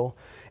many people.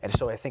 And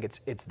so I think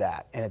it's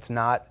that, and it's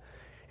not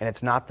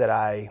that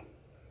I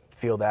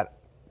feel that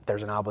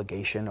there's an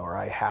obligation or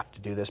I have to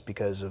do this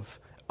because of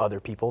other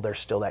people. There's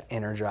still that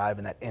inner drive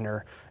and that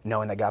inner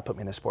knowing that God put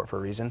me in this sport for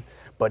a reason,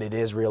 but it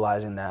is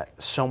realizing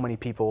that so many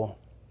people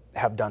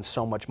have done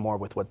so much more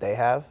with what they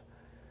have.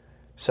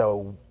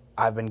 So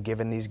I've been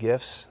given these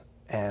gifts,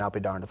 and I'll be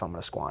darned if I'm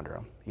going to squander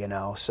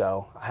them,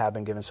 So I have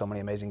been given so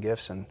many amazing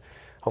gifts, and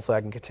hopefully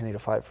I can continue to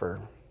fight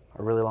for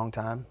a really long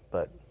time,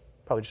 but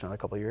probably just another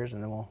couple of years,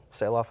 and then we'll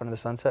sail off into the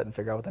sunset and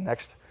figure out what the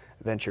next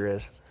venture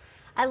is.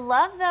 I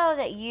love, though,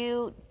 that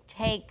you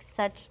take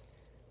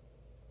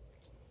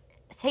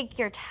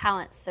your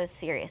talent so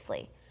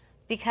seriously,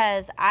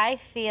 because I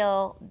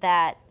feel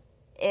that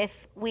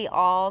if we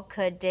all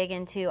could dig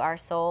into our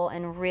soul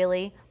and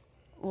really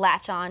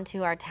latch on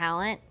to our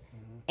talent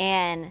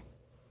and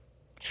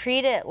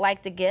treat it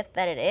like the gift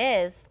that it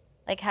is,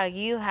 like how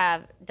you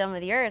have done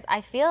with yours,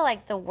 I feel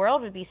like the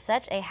world would be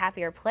such a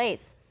happier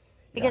place,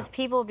 because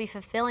people would be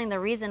fulfilling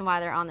the reason why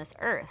they're on this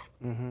earth.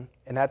 Mm-hmm.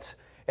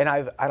 And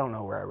I don't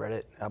know where I read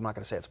it. I'm not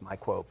going to say it's my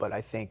quote, but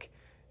I think,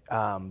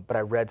 but I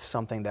read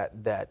something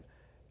that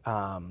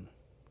kind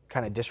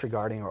of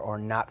disregarding or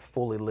not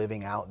fully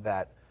living out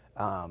that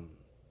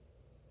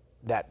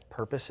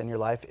purpose in your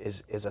life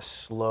is a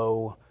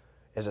slow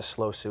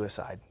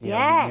suicide.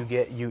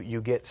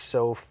 You get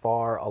so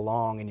far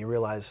along and you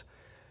realize,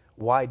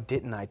 why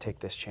didn't I take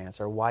this chance,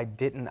 or why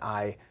didn't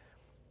I,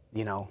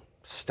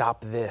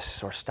 stop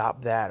this or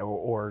stop that,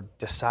 or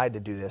decide to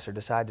do this or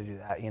decide to do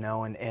that,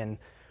 and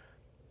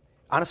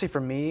honestly,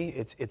 for me,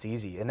 it's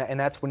easy, and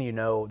that's when you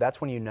know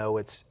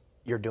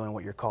you're doing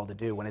what you're called to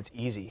do, when it's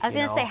easy. I was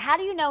going to say, how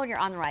do you know when you're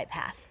on the right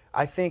path?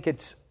 I think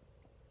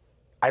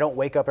I don't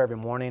wake up every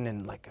morning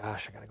and like,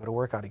 gosh, I got to go to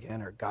workout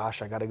again, or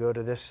gosh, I got to go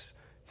to this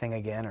thing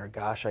again, or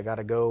gosh, I got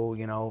to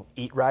go,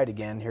 eat right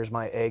again. Here's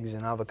my eggs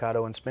and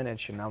avocado and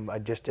spinach, and I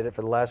just did it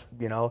for the last,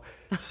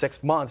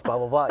 6 months, blah,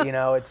 blah, blah.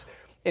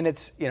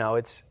 It's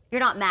You're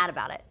not mad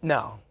about it.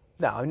 No,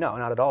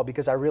 not at all,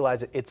 because I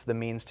realize it's the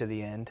means to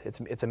the end.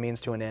 It's a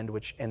means to an end,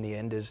 which in the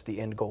end is the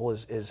end goal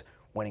is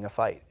winning a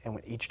fight. And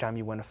each time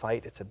you win a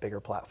fight, it's a bigger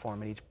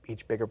platform, and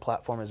each bigger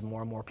platform is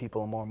more and more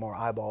people and more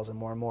eyeballs and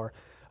more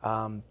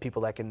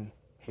people that can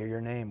hear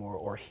your name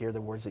or hear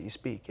the words that you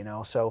speak.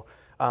 So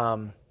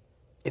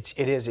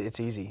it's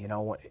easy.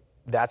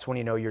 That's when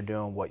you're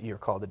doing what you're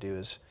called to do,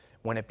 is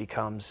when it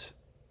becomes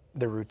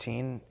the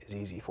routine is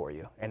easy for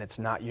you, and it's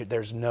not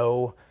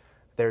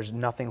there's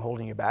nothing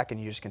holding you back, and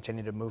you just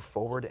continue to move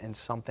forward in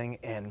something,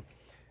 and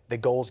the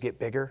goals get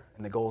bigger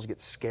and the goals get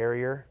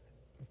scarier,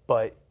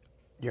 but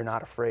you're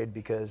not afraid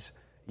because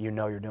you're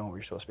doing what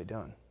you're supposed to be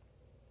doing.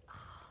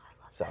 Oh, I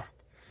love that.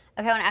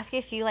 Okay, I want to ask you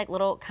a few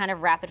little kind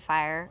of rapid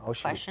fire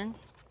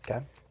questions.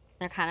 Okay.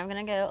 They're kind of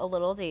going to go a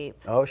little deep.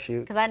 Oh, shoot.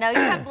 Because I know you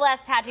have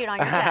Blessed tattooed on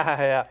your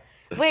chest. Yeah.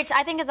 Which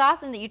I think is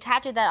awesome that you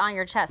tattooed that on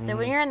your chest. So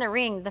when you're in the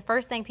ring, the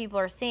first thing people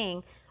are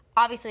seeing,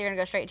 obviously you're going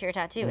to go straight to your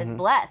tattoo, is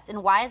Blessed.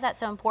 And why is that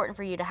so important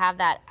for you to have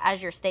that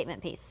as your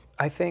statement piece?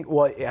 I think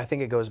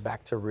it goes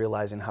back to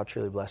realizing how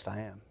truly blessed I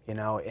am,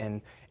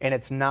 and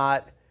it's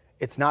not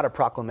a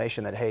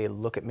proclamation that, hey,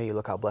 look at me,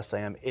 look how blessed I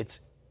am. It's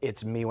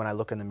me when I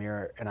look in the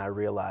mirror and I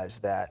realize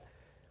that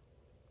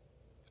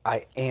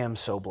I am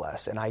so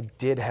blessed, and I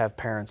did have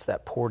parents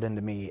that poured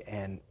into me,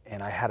 and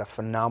I had a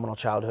phenomenal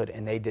childhood,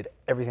 and they did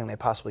everything they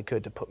possibly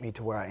could to put me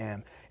to where I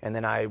am. And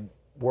then I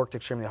worked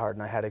extremely hard,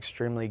 and I had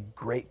extremely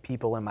great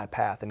people in my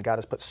path, and God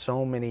has put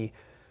so many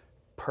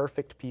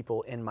perfect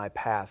people in my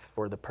path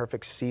for the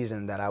perfect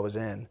season that I was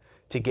in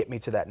to get me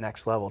to that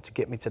next level, to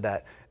get me to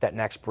that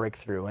next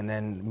breakthrough, and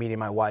then meeting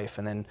my wife,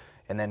 and then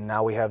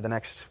now we have the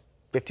next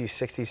 50,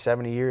 60,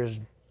 70 years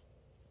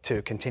to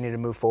continue to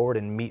move forward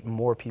and meet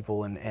more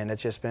people, and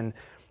it's just been,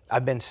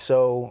 I've been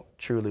so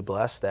truly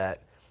blessed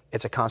that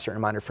it's a constant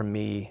reminder for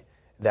me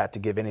that to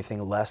give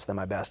anything less than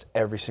my best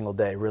every single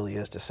day really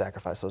is to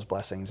sacrifice those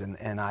blessings.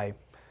 And I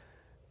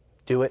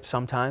do it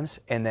sometimes,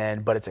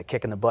 but it's a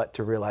kick in the butt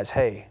to realize,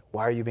 hey,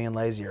 why are you being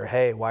lazy? Or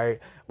hey, why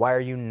are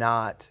you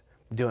not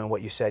doing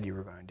what you said you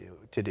were going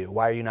to do?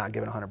 Why are you not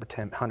giving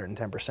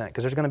 110%?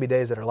 Because there's going to be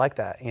days that are like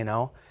that,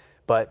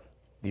 but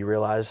you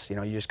realize,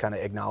 you just kind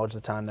of acknowledge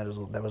the time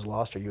that was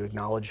lost, or you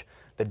acknowledge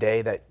the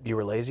day that you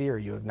were lazy, or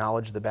you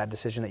acknowledge the bad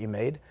decision that you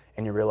made,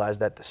 and you realize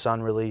that the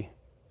sun really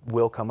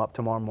will come up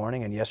tomorrow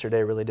morning, and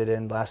yesterday really did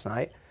end last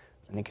night,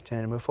 and you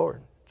continue to move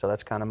forward. So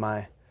that's kind of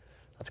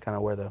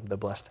where the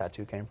blessed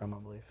tattoo came from, I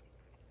believe.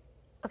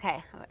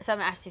 Okay, so I'm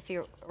gonna ask you a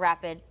few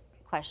rapid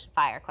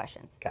fire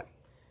questions. Okay.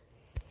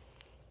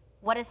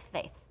 What is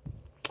faith?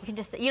 You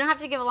don't have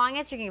to give a long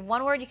answer. You can give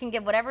one word. You can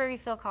give whatever you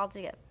feel called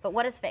to give. But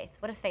what is faith?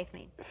 What does faith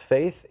mean?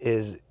 Faith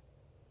is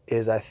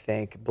I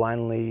think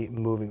blindly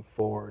moving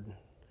forward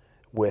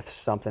with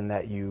something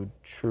that you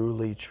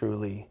truly,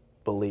 truly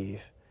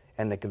believe,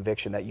 and the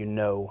conviction that you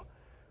know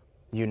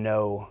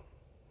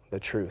the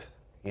truth.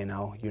 I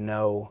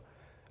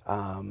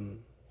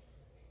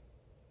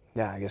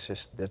guess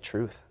just the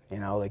truth.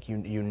 Like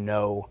you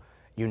know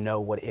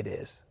what it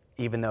is,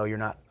 even though you're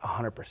not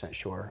 100%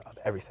 sure of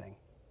everything.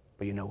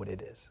 But you know what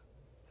it is.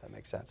 If that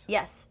makes sense.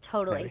 Yes,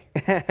 totally.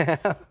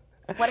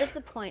 What is the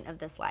point of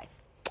this life?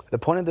 The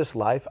point of this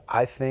life,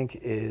 I think,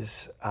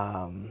 is,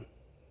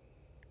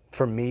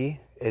 for me,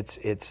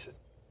 it's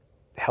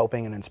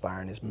helping and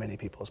inspiring as many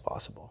people as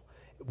possible,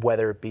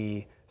 whether it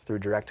be through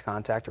direct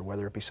contact or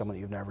whether it be someone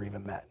that you've never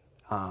even met,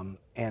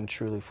 and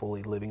truly,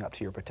 fully living up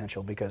to your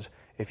potential. Because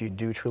if you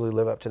do truly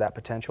live up to that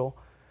potential,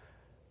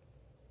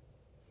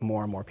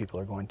 more and more people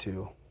are going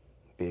to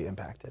be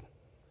impacted.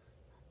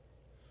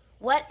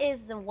 What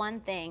is the one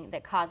thing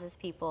that causes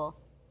people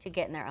to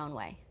get in their own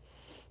way?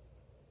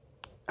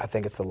 I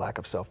think it's the lack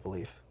of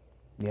self-belief,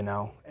 and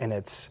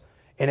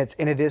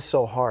it is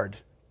so hard.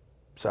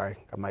 Sorry,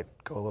 I might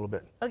go a little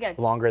bit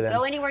longer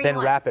than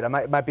rapid. I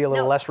might be a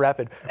little less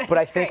rapid, but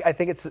I think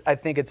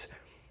it's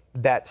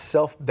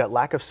that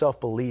lack of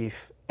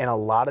self-belief, and a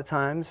lot of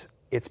times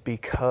it's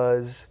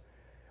because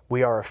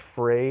we are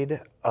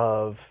afraid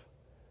of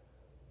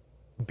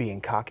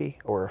being cocky,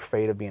 or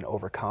afraid of being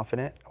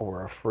overconfident,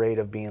 or afraid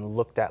of being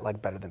looked at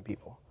like better than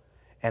people.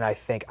 And I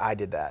think I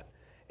did that.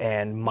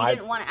 And you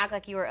didn't want to act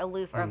like you were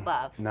aloof or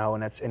above. No,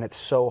 and it's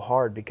so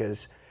hard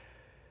because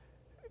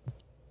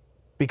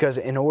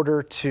in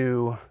order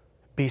to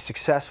be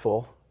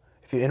successful,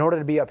 in order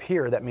to be up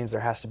here, that means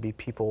there has to be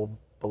people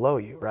below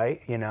you,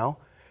 right?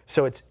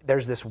 So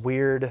there's this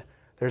weird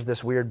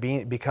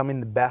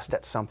becoming the best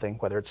at something,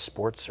 whether it's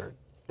sports or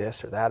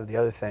this or that or the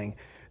other thing.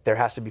 There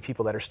has to be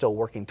people that are still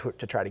working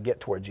to try to get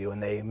towards you,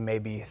 and they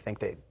maybe think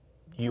that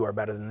you are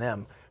better than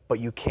them, but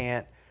you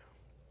can't.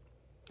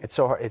 It's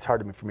so hard. It's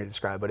hard for me to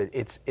describe, but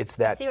it's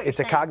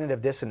a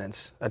cognitive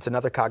dissonance. It's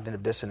another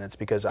cognitive dissonance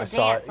because I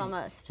saw it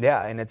almost.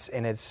 Yeah, and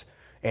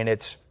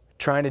it's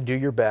trying to do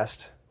your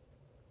best,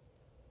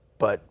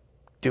 but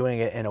doing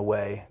it in a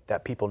way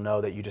that people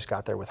know that you just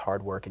got there with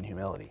hard work and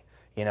humility.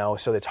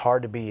 So it's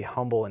hard to be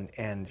humble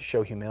and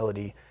show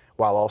humility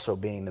while also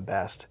being the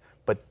best,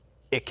 but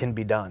it can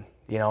be done.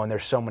 And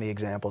there's so many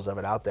examples of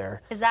it out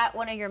there. Is that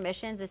one of your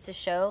missions, is to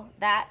show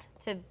that,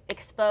 to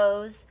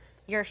expose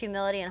your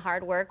humility and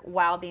hard work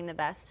while being the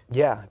best?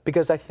 Yeah,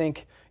 because I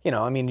think,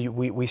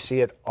 we see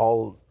it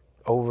all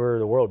over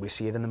the world. We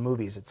see it in the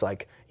movies. It's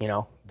like,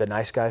 the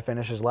nice guy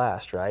finishes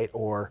last, right?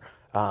 Or,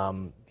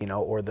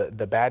 or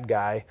the bad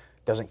guy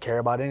doesn't care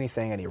about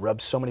anything, and he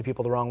rubs so many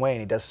people the wrong way,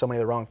 and he does so many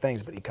of the wrong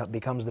things, but he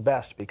becomes the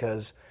best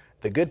because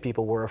the good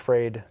people were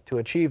afraid to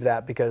achieve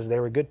that because they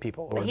were good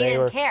people. But he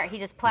didn't care. He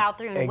just plowed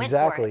through and went for it.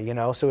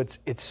 Exactly, so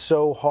it's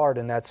so hard,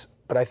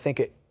 but I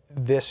think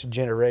this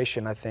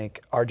generation,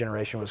 our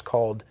generation was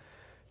called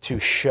to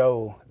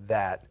show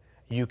that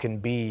you can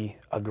be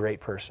a great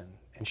person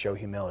and show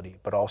humility,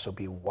 but also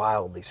be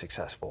wildly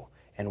successful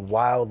and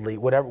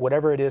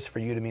whatever it is for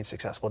you to mean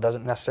successful. It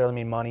doesn't necessarily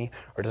mean money,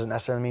 or it doesn't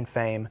necessarily mean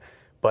fame,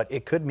 but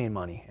it could mean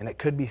money and it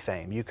could be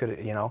fame. You could,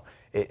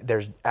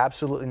 there's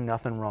absolutely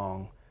nothing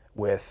wrong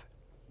with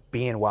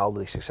being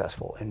wildly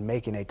successful and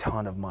making a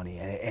ton of money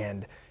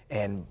and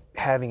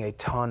having a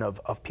ton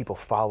of people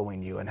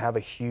following you and have a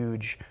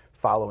huge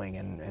following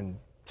and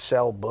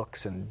sell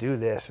books and do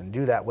this and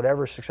do that,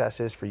 whatever success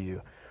is for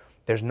you.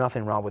 There's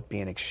nothing wrong with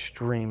being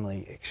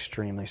extremely,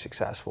 extremely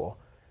successful,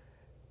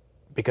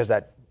 because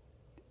that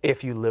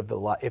if you live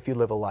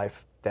a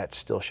life that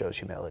still shows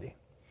humility.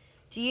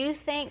 Do you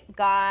think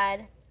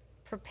God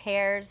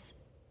prepares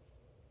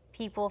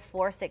people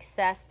for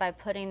success by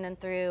putting them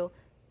through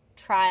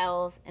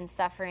trials and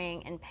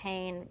suffering and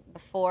pain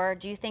before?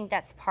 Do you think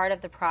that's part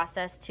of the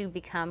process to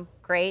become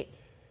great?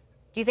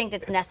 Do you think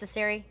that's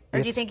necessary,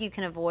 or do you think you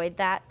can avoid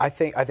that? I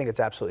think it's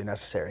absolutely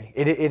necessary.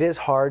 It is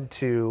hard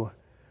to,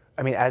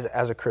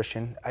 as a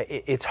Christian,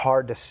 it's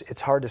hard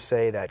to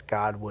say that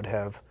God would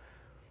have,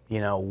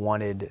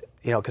 wanted,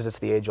 because it's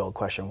the age-old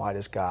question, why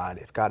does God,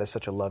 if God is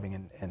such a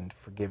loving and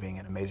forgiving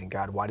and amazing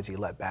God, why does he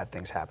let bad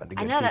things happen to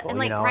good people? I know that, and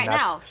right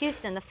now,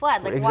 Houston, the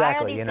flood, like exactly, why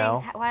are these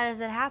things, why does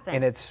it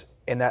happen?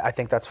 And I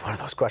think that's one of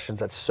those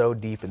questions that's so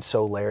deep and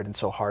so layered and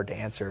so hard to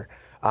answer.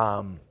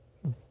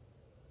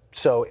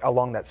 So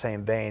along that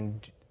same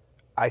vein,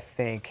 I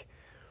think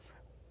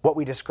what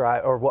we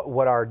describe, or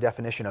what our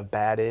definition of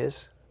bad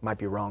is, might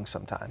be wrong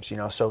sometimes,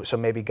 so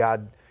maybe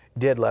God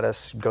did let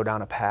us go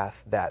down a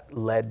path that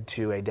led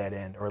to a dead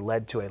end, or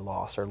led to a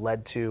loss, or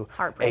led to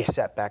heartbreak. A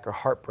setback or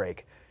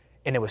heartbreak,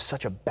 and it was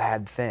such a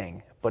bad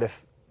thing. But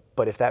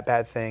if that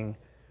bad thing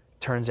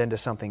turns into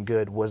something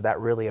good, was that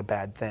really a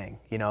bad thing?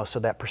 So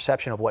that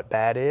perception of what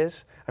bad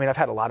is. I mean, I've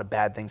had a lot of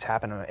bad things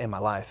happen in my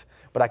life,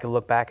 but I can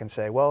look back and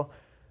say, well,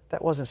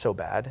 that wasn't so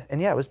bad.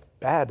 And yeah, it was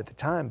bad at the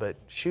time, but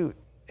shoot,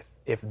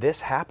 if this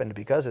happened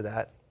because of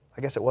that, I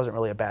guess it wasn't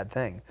really a bad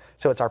thing.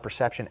 So it's our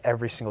perception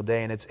every single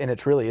day, and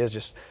it really is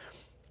just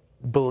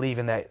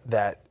believing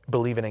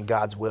believing in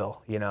God's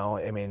will.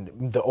 I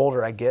mean, the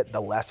older I get,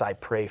 the less I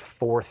pray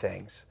for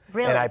things.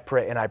 Really?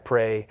 And I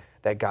pray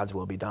that God's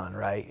will be done.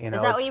 Right? Is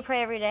that what you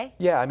pray every day?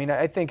 Yeah. I mean,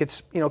 I think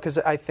it's because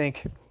I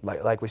think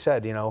like we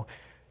said,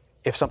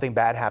 if something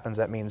bad happens,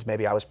 that means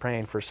maybe I was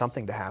praying for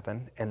something to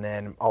happen, and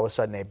then all of a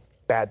sudden a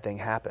bad thing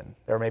happened,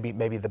 or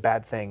maybe the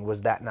bad thing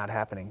was that not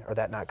happening, or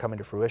that not coming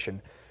to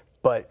fruition,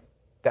 but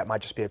that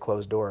might just be a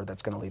closed door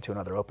that's going to lead to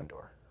another open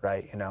door,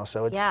 right?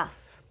 So it's, I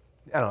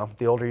don't know,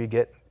 the older you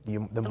get,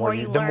 the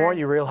more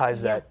you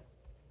realize that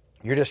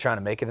you're just trying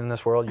to make it in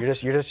this world.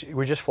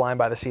 We're just flying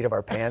by the seat of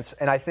our pants.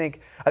 And I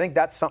think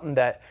that's something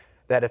that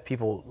if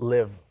people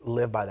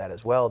live by that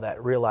as well,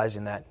 that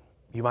realizing that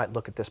you might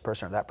look at this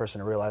person or that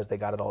person and realize they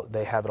have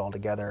it all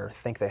together, or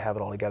think they have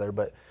it all together,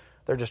 but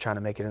they're just trying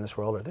to make it in this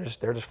world, or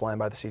they're just flying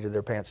by the seat of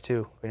their pants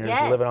too. And you're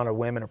just living on a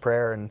whim and a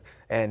prayer,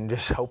 and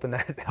just hoping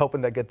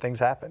that good things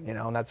happen.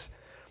 And that's,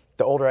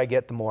 the older I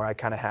get, the more I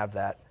kind of have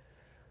that,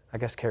 I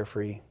guess,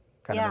 carefree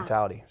kind of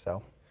mentality.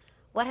 So,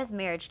 what has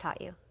marriage taught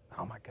you?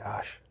 Oh my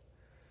gosh.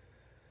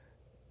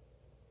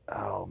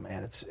 Oh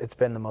man, it's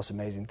been the most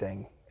amazing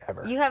thing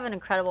ever. You have an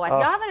incredible wife.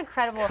 Y'all have an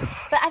incredible,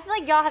 but I feel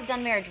like y'all have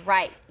done marriage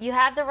right. You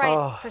have the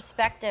right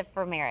perspective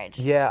for marriage.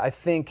 Yeah, I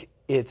think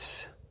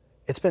it's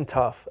been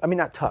tough. I mean,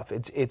 not tough.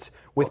 It's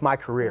with my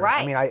career.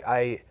 Right. I mean,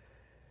 I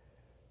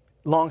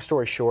long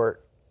story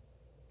short,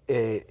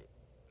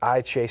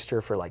 I chased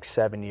her for like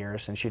 7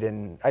 years,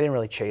 and I didn't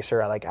really chase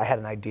her. I had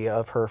an idea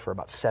of her for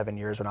about 7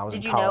 years when I was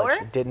in college. Did you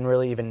know her? Didn't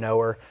really even know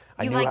her.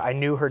 I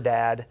knew her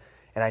dad,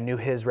 and I knew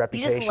his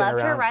reputation. You just loved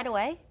around. her right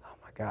away? Oh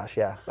my gosh,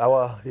 yeah. Oh,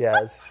 well, yeah.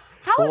 It's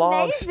How long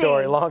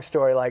amazing. Long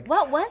story.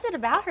 What was it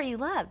about her you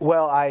loved?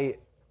 Well, I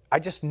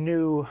just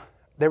knew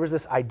there was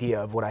this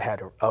idea of what I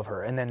had of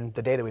her, and then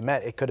the day that we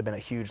met, it could have been a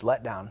huge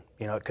letdown.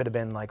 It could have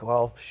been like,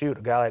 well,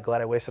 shoot, glad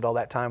I wasted all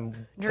that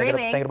time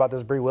thinking about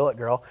this Bree Willett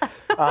girl.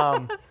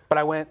 But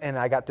I went and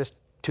I got this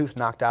tooth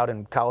knocked out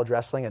in college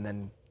wrestling, and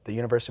then the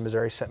University of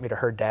Missouri sent me to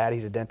her dad.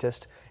 He's a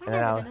dentist. My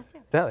dad's a dentist too.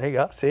 Yeah, there you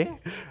go. See?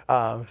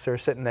 So we're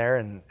sitting there,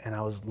 and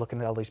I was looking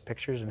at all these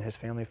pictures and his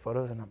family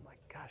photos, and I'm like,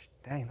 gosh,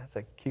 dang,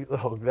 that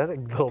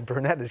little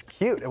brunette is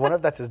cute. I wonder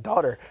if that's his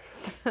daughter.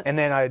 And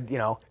then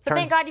So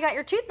thank God you got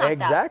your tooth knocked out.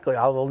 Exactly.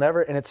 I will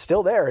never, and it's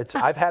still there.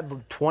 I've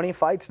had 20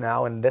 fights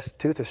now, and this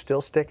tooth is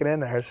still sticking in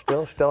there. It's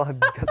still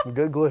got some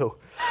good glue.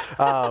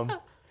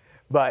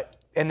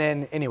 And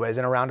then anyways,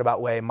 in a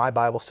roundabout way, my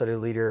Bible study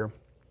leader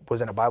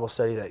was in a Bible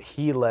study that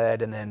he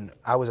led, and then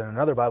I was in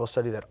another Bible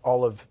study that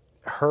all of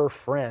her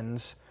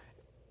friends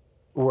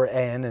were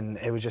in, and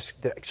it was just,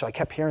 so I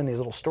kept hearing these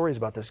little stories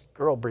about this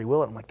girl, Bree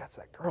Willett. I'm like, that's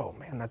that girl,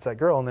 man, that's that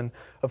girl. And then,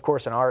 of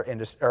course, in our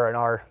industry, or in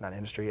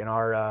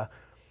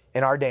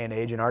our day and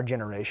age, in our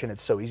generation,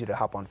 it's so easy to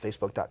hop on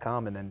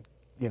Facebook.com and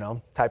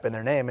then, type in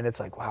their name, and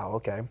it's like, wow,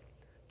 okay,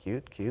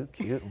 cute,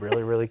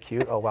 really, really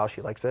cute. Oh, wow,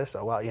 she likes this.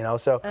 Oh, wow,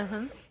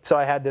 so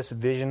I had this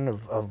vision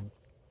of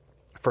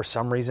for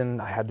some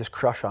reason, I had this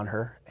crush on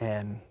her,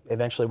 and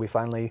eventually I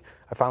finally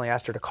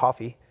asked her to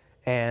coffee,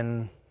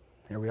 and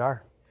here we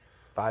are.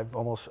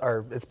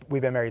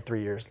 We've been married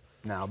 3 years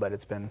now, but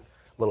it's been a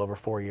little over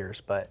 4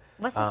 years. But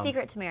what's the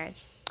secret to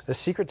marriage? The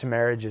secret to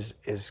marriage is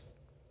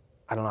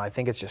I don't know, I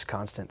think it's just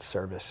constant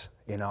service.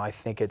 I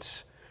think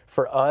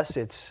for us,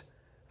 if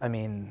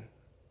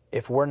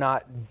we're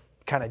not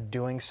kind of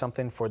doing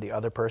something for the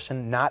other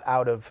person, not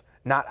out of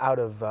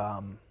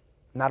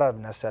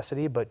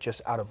necessity, but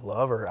just out of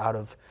love, or out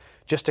of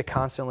just to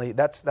constantly,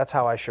 that's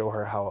how I show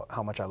her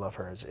how much I love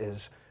her,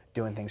 is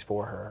doing things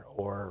for her,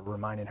 or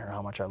reminding her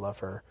how much I love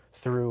her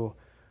through,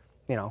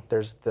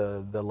 there's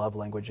the love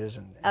languages,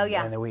 and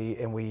then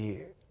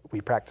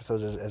we practice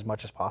those as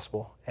much as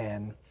possible.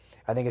 And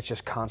I think it's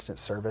just constant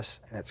service,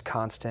 and it's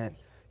constant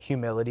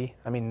humility.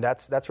 I mean,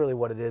 that's really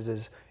what it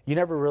is you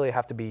never really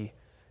have to be,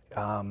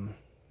 I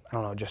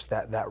don't know, just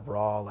that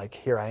raw, like,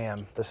 here I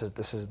am, this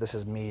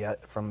is me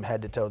from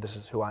head to toe, this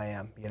is who I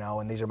am,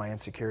 and these are my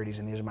insecurities,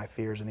 and these are my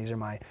fears, and these are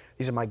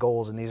my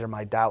goals, and these are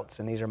my doubts,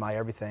 and these are my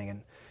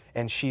everything.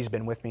 And she's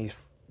been with me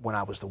when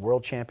I was the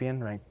world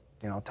champion, ranked,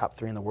 top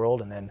 3 in the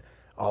world, and then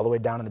all the way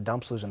down in the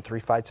dumps, losing 3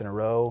 fights in a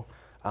row.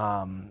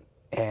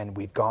 And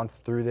we've gone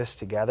through this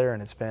together,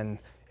 and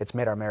it's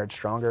made our marriage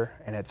stronger,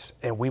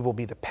 and we will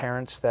be the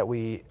parents that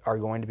we are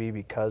going to be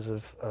because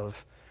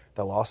of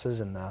the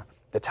losses and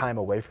the time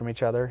away from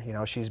each other. You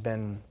know, she's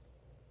been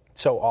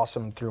so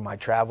awesome through my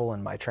travel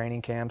and my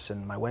training camps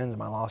and my wins and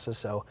my losses.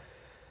 So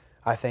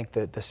I think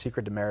that the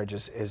secret to marriage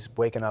is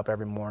waking up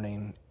every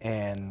morning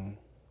and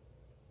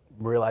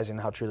realizing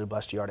how truly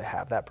blessed you are to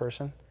have that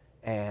person,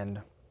 and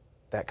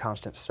that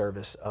constant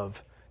service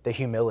of the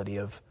humility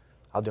of,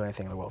 I'll do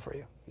anything in the world for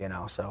you, you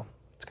know. So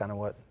it's kind of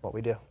what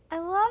we do. I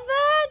love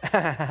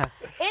that.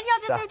 And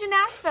y'all just moved to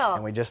Nashville.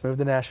 And we just moved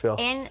to Nashville.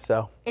 And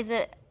so is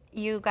it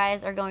you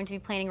guys are going to be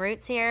planting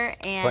roots here?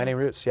 And planting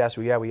roots, yes.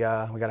 We got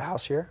a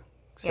house here.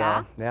 So,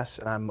 yeah. Yes,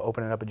 and I'm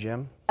opening up a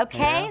gym. Okay,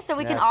 Yeah, so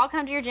we yes. can all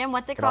come to your gym.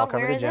 What's it Can all called?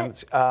 come Where to is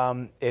the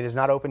gym. it? It is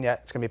not open yet.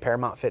 It's going to be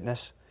Paramount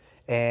Fitness,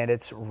 and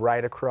it's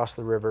right across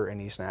the river in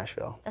East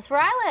Nashville. That's where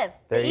I live.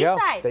 There the you east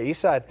go. side. The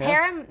east side. Yeah.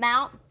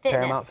 Paramount Fitness.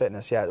 Paramount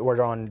Fitness. Yeah, we're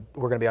going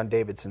to be on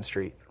Davidson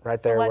Street, right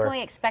So there. what where, can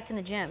we expect in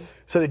the gym?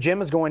 So the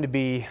gym is going to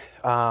be,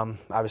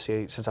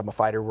 obviously, since I'm a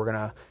fighter,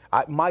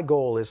 my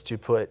goal is to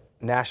put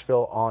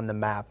Nashville on the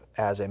map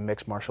as a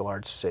mixed martial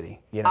arts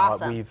city. You know,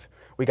 Awesome.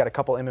 we got a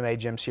couple MMA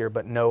gyms here,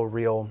 but no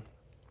real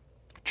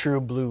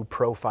true blue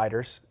pro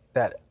fighters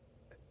that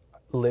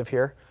live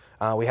here.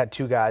 We had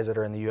 2 guys that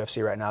are in the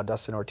UFC right now,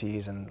 Dustin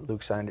Ortiz and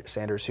Luke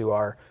Sanders, who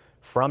are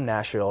from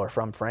Nashville or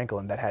from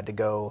Franklin, that had to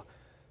go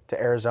to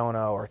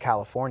Arizona or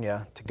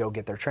California to go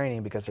get their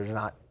training because there's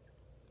not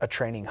a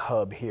training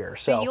hub here.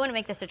 So you want to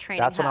make this a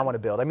training That's what I hub. want to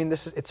build. I mean,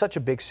 it's such a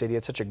big city.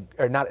 It's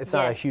not a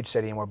Yes. huge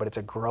city anymore, but it's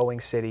a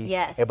growing city.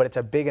 Yes. But it's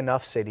a big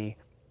enough city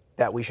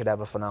that we should have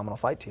a phenomenal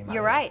fight team. out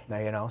You're here. right. Now,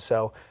 you know,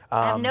 so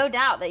I have no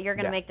doubt that you're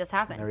going to yeah. make this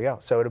happen. there we go.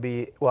 So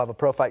we'll have a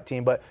pro fight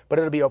team, but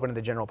it'll be open to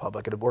the general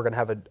public. We're going to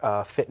have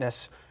a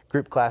fitness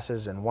group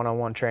classes and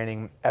one-on-one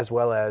training, as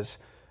well as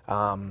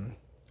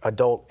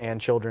adult and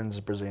children's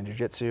Brazilian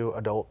Jiu-Jitsu,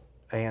 adult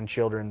and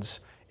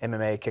children's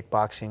MMA,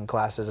 kickboxing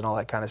classes, and all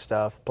that kind of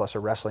stuff, plus a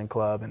wrestling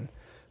club. And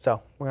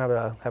so we're going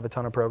to have a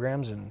ton of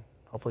programs and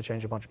hopefully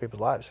change a bunch of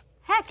people's lives.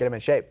 Heck. Get them in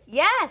shape.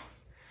 Yes.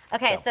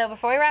 Okay, So. so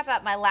before we wrap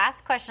up, my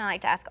last question I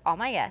like to ask all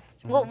my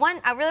guests. Well,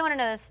 one, I really want to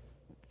know this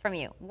from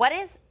you. What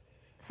is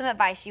some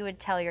advice you would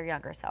tell your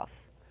younger self?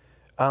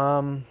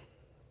 I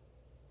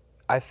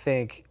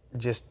think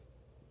just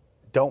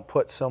don't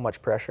put so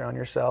much pressure on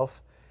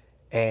yourself,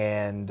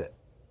 and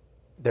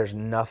there's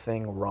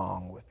nothing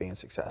wrong with being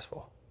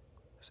successful.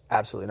 There's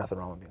absolutely nothing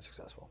wrong with being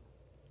successful.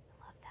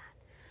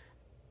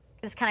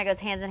 This kind of goes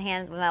hands in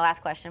hand with my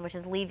last question, which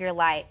is leave your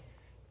light,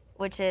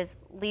 which is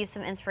leave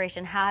some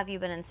inspiration. How have you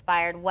been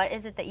inspired? What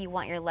is it that you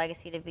want your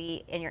legacy to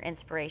be and your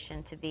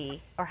inspiration to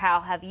be? Or how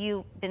have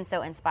you been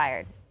so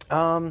inspired?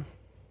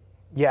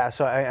 Yeah,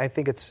 so I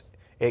think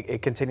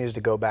it continues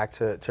to go back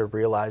to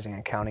realizing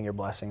and counting your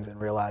blessings and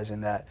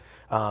realizing that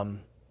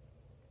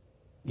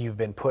you've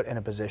been put in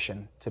a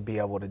position to be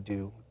able to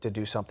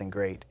do something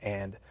great,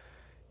 and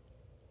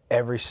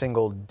every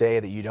single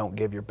day that you don't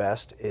give your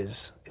best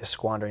is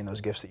squandering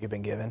those gifts that you've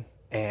been given,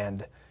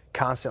 and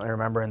constantly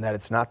remembering that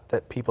it's not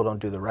that people don't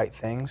do the right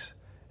things,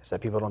 it's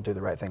that people don't do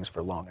the right things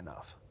for long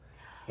enough.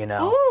 You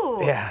know?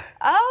 Ooh. Yeah.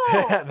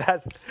 Oh.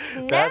 that's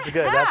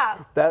good.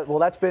 Snap.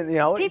 That's been, you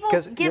know, People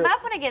 'cause give you're-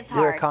 up when it gets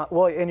you're a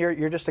hard. and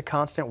you're just a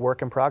constant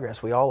work in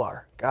progress. We all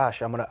are.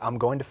 Gosh, I'm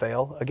going to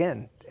fail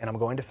again, and I'm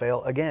going to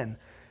fail again.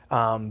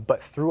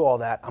 But through all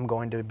that, I'm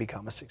going to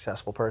become a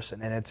successful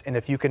person. And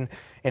if you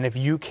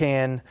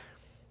can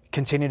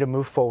continue to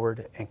move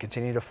forward and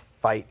continue to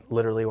fight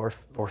literally or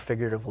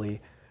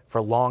figuratively for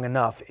long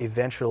enough,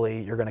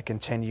 eventually you're going to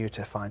continue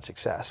to find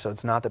success. So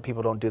it's not that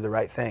people don't do the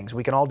right things.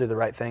 We can all do the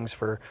right things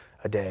for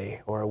a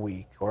day or a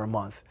week or a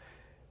month,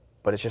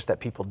 but it's just that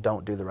people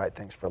don't do the right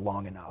things for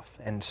long enough.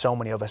 And so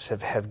many of us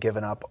have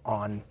given up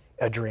on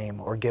a dream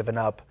or given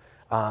up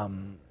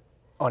on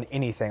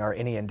anything or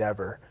any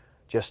endeavor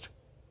just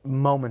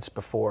moments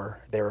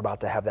before they were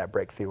about to have that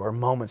breakthrough, or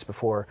moments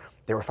before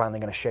they were finally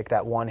going to shake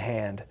that one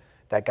hand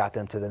that got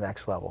them to the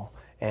next level.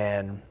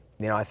 And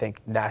you know, I think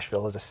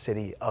Nashville is a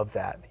city of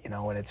that, you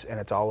know, and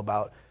it's all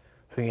about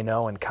who you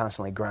know and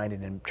constantly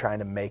grinding and trying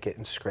to make it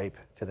and scrape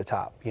to the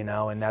top, you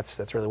know, and that's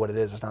really what it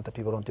is. It's not that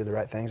people don't do the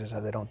right things, it's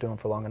that they don't do them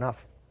for long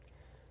enough.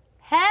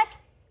 Heck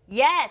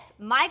yes.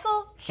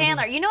 Michael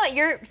Chandler. You know what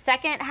your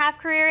second half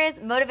career is?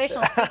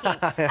 Motivational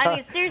speaking. I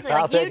mean, seriously,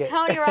 I'll like you, take it.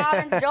 Tony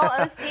Robbins, Joel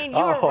Osteen,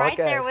 you were right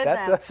okay. there with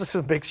them. That's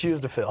some big shoes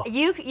to fill.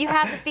 You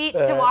have the feet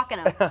to walk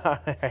in them. All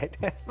right.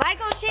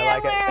 Michael like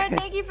Chandler, it.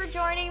 thank you for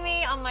joining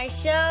me on my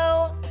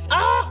show.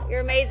 Oh,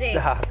 you're amazing.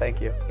 Thank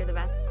you. You're the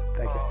best.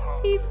 Thank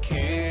you.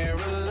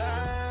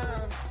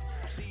 Caroline.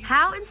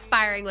 How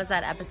inspiring was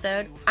that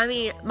episode? I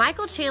mean,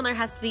 Michael Chandler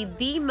has to be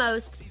the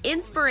most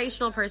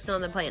inspirational person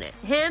on the planet.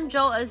 Him,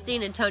 Joel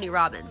Osteen, and Tony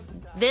Robbins.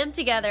 Them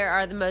together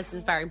are the most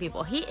inspiring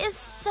people. He is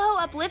so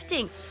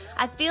uplifting.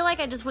 I feel like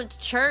I just went to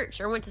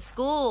church or went to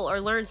school or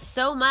learned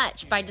so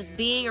much by just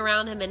being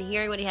around him and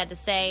hearing what he had to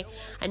say.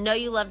 I know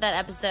you loved that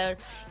episode.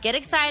 Get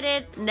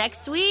excited.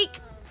 Next week,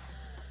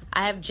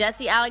 I have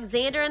Jessie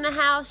Alexander in the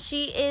house.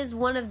 She is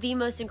one of the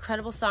most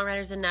incredible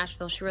songwriters in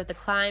Nashville. She wrote The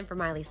Climb for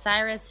Miley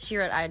Cyrus. She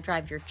wrote I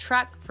Drive Your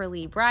Truck for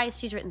Lee Brice.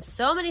 She's written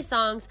so many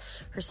songs.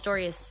 Her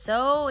story is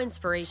so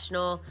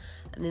inspirational.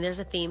 I mean,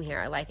 there's a theme here.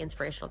 I like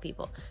inspirational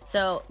people.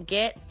 So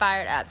get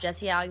fired up.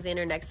 Jessie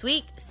Alexander next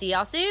week. See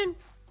y'all soon.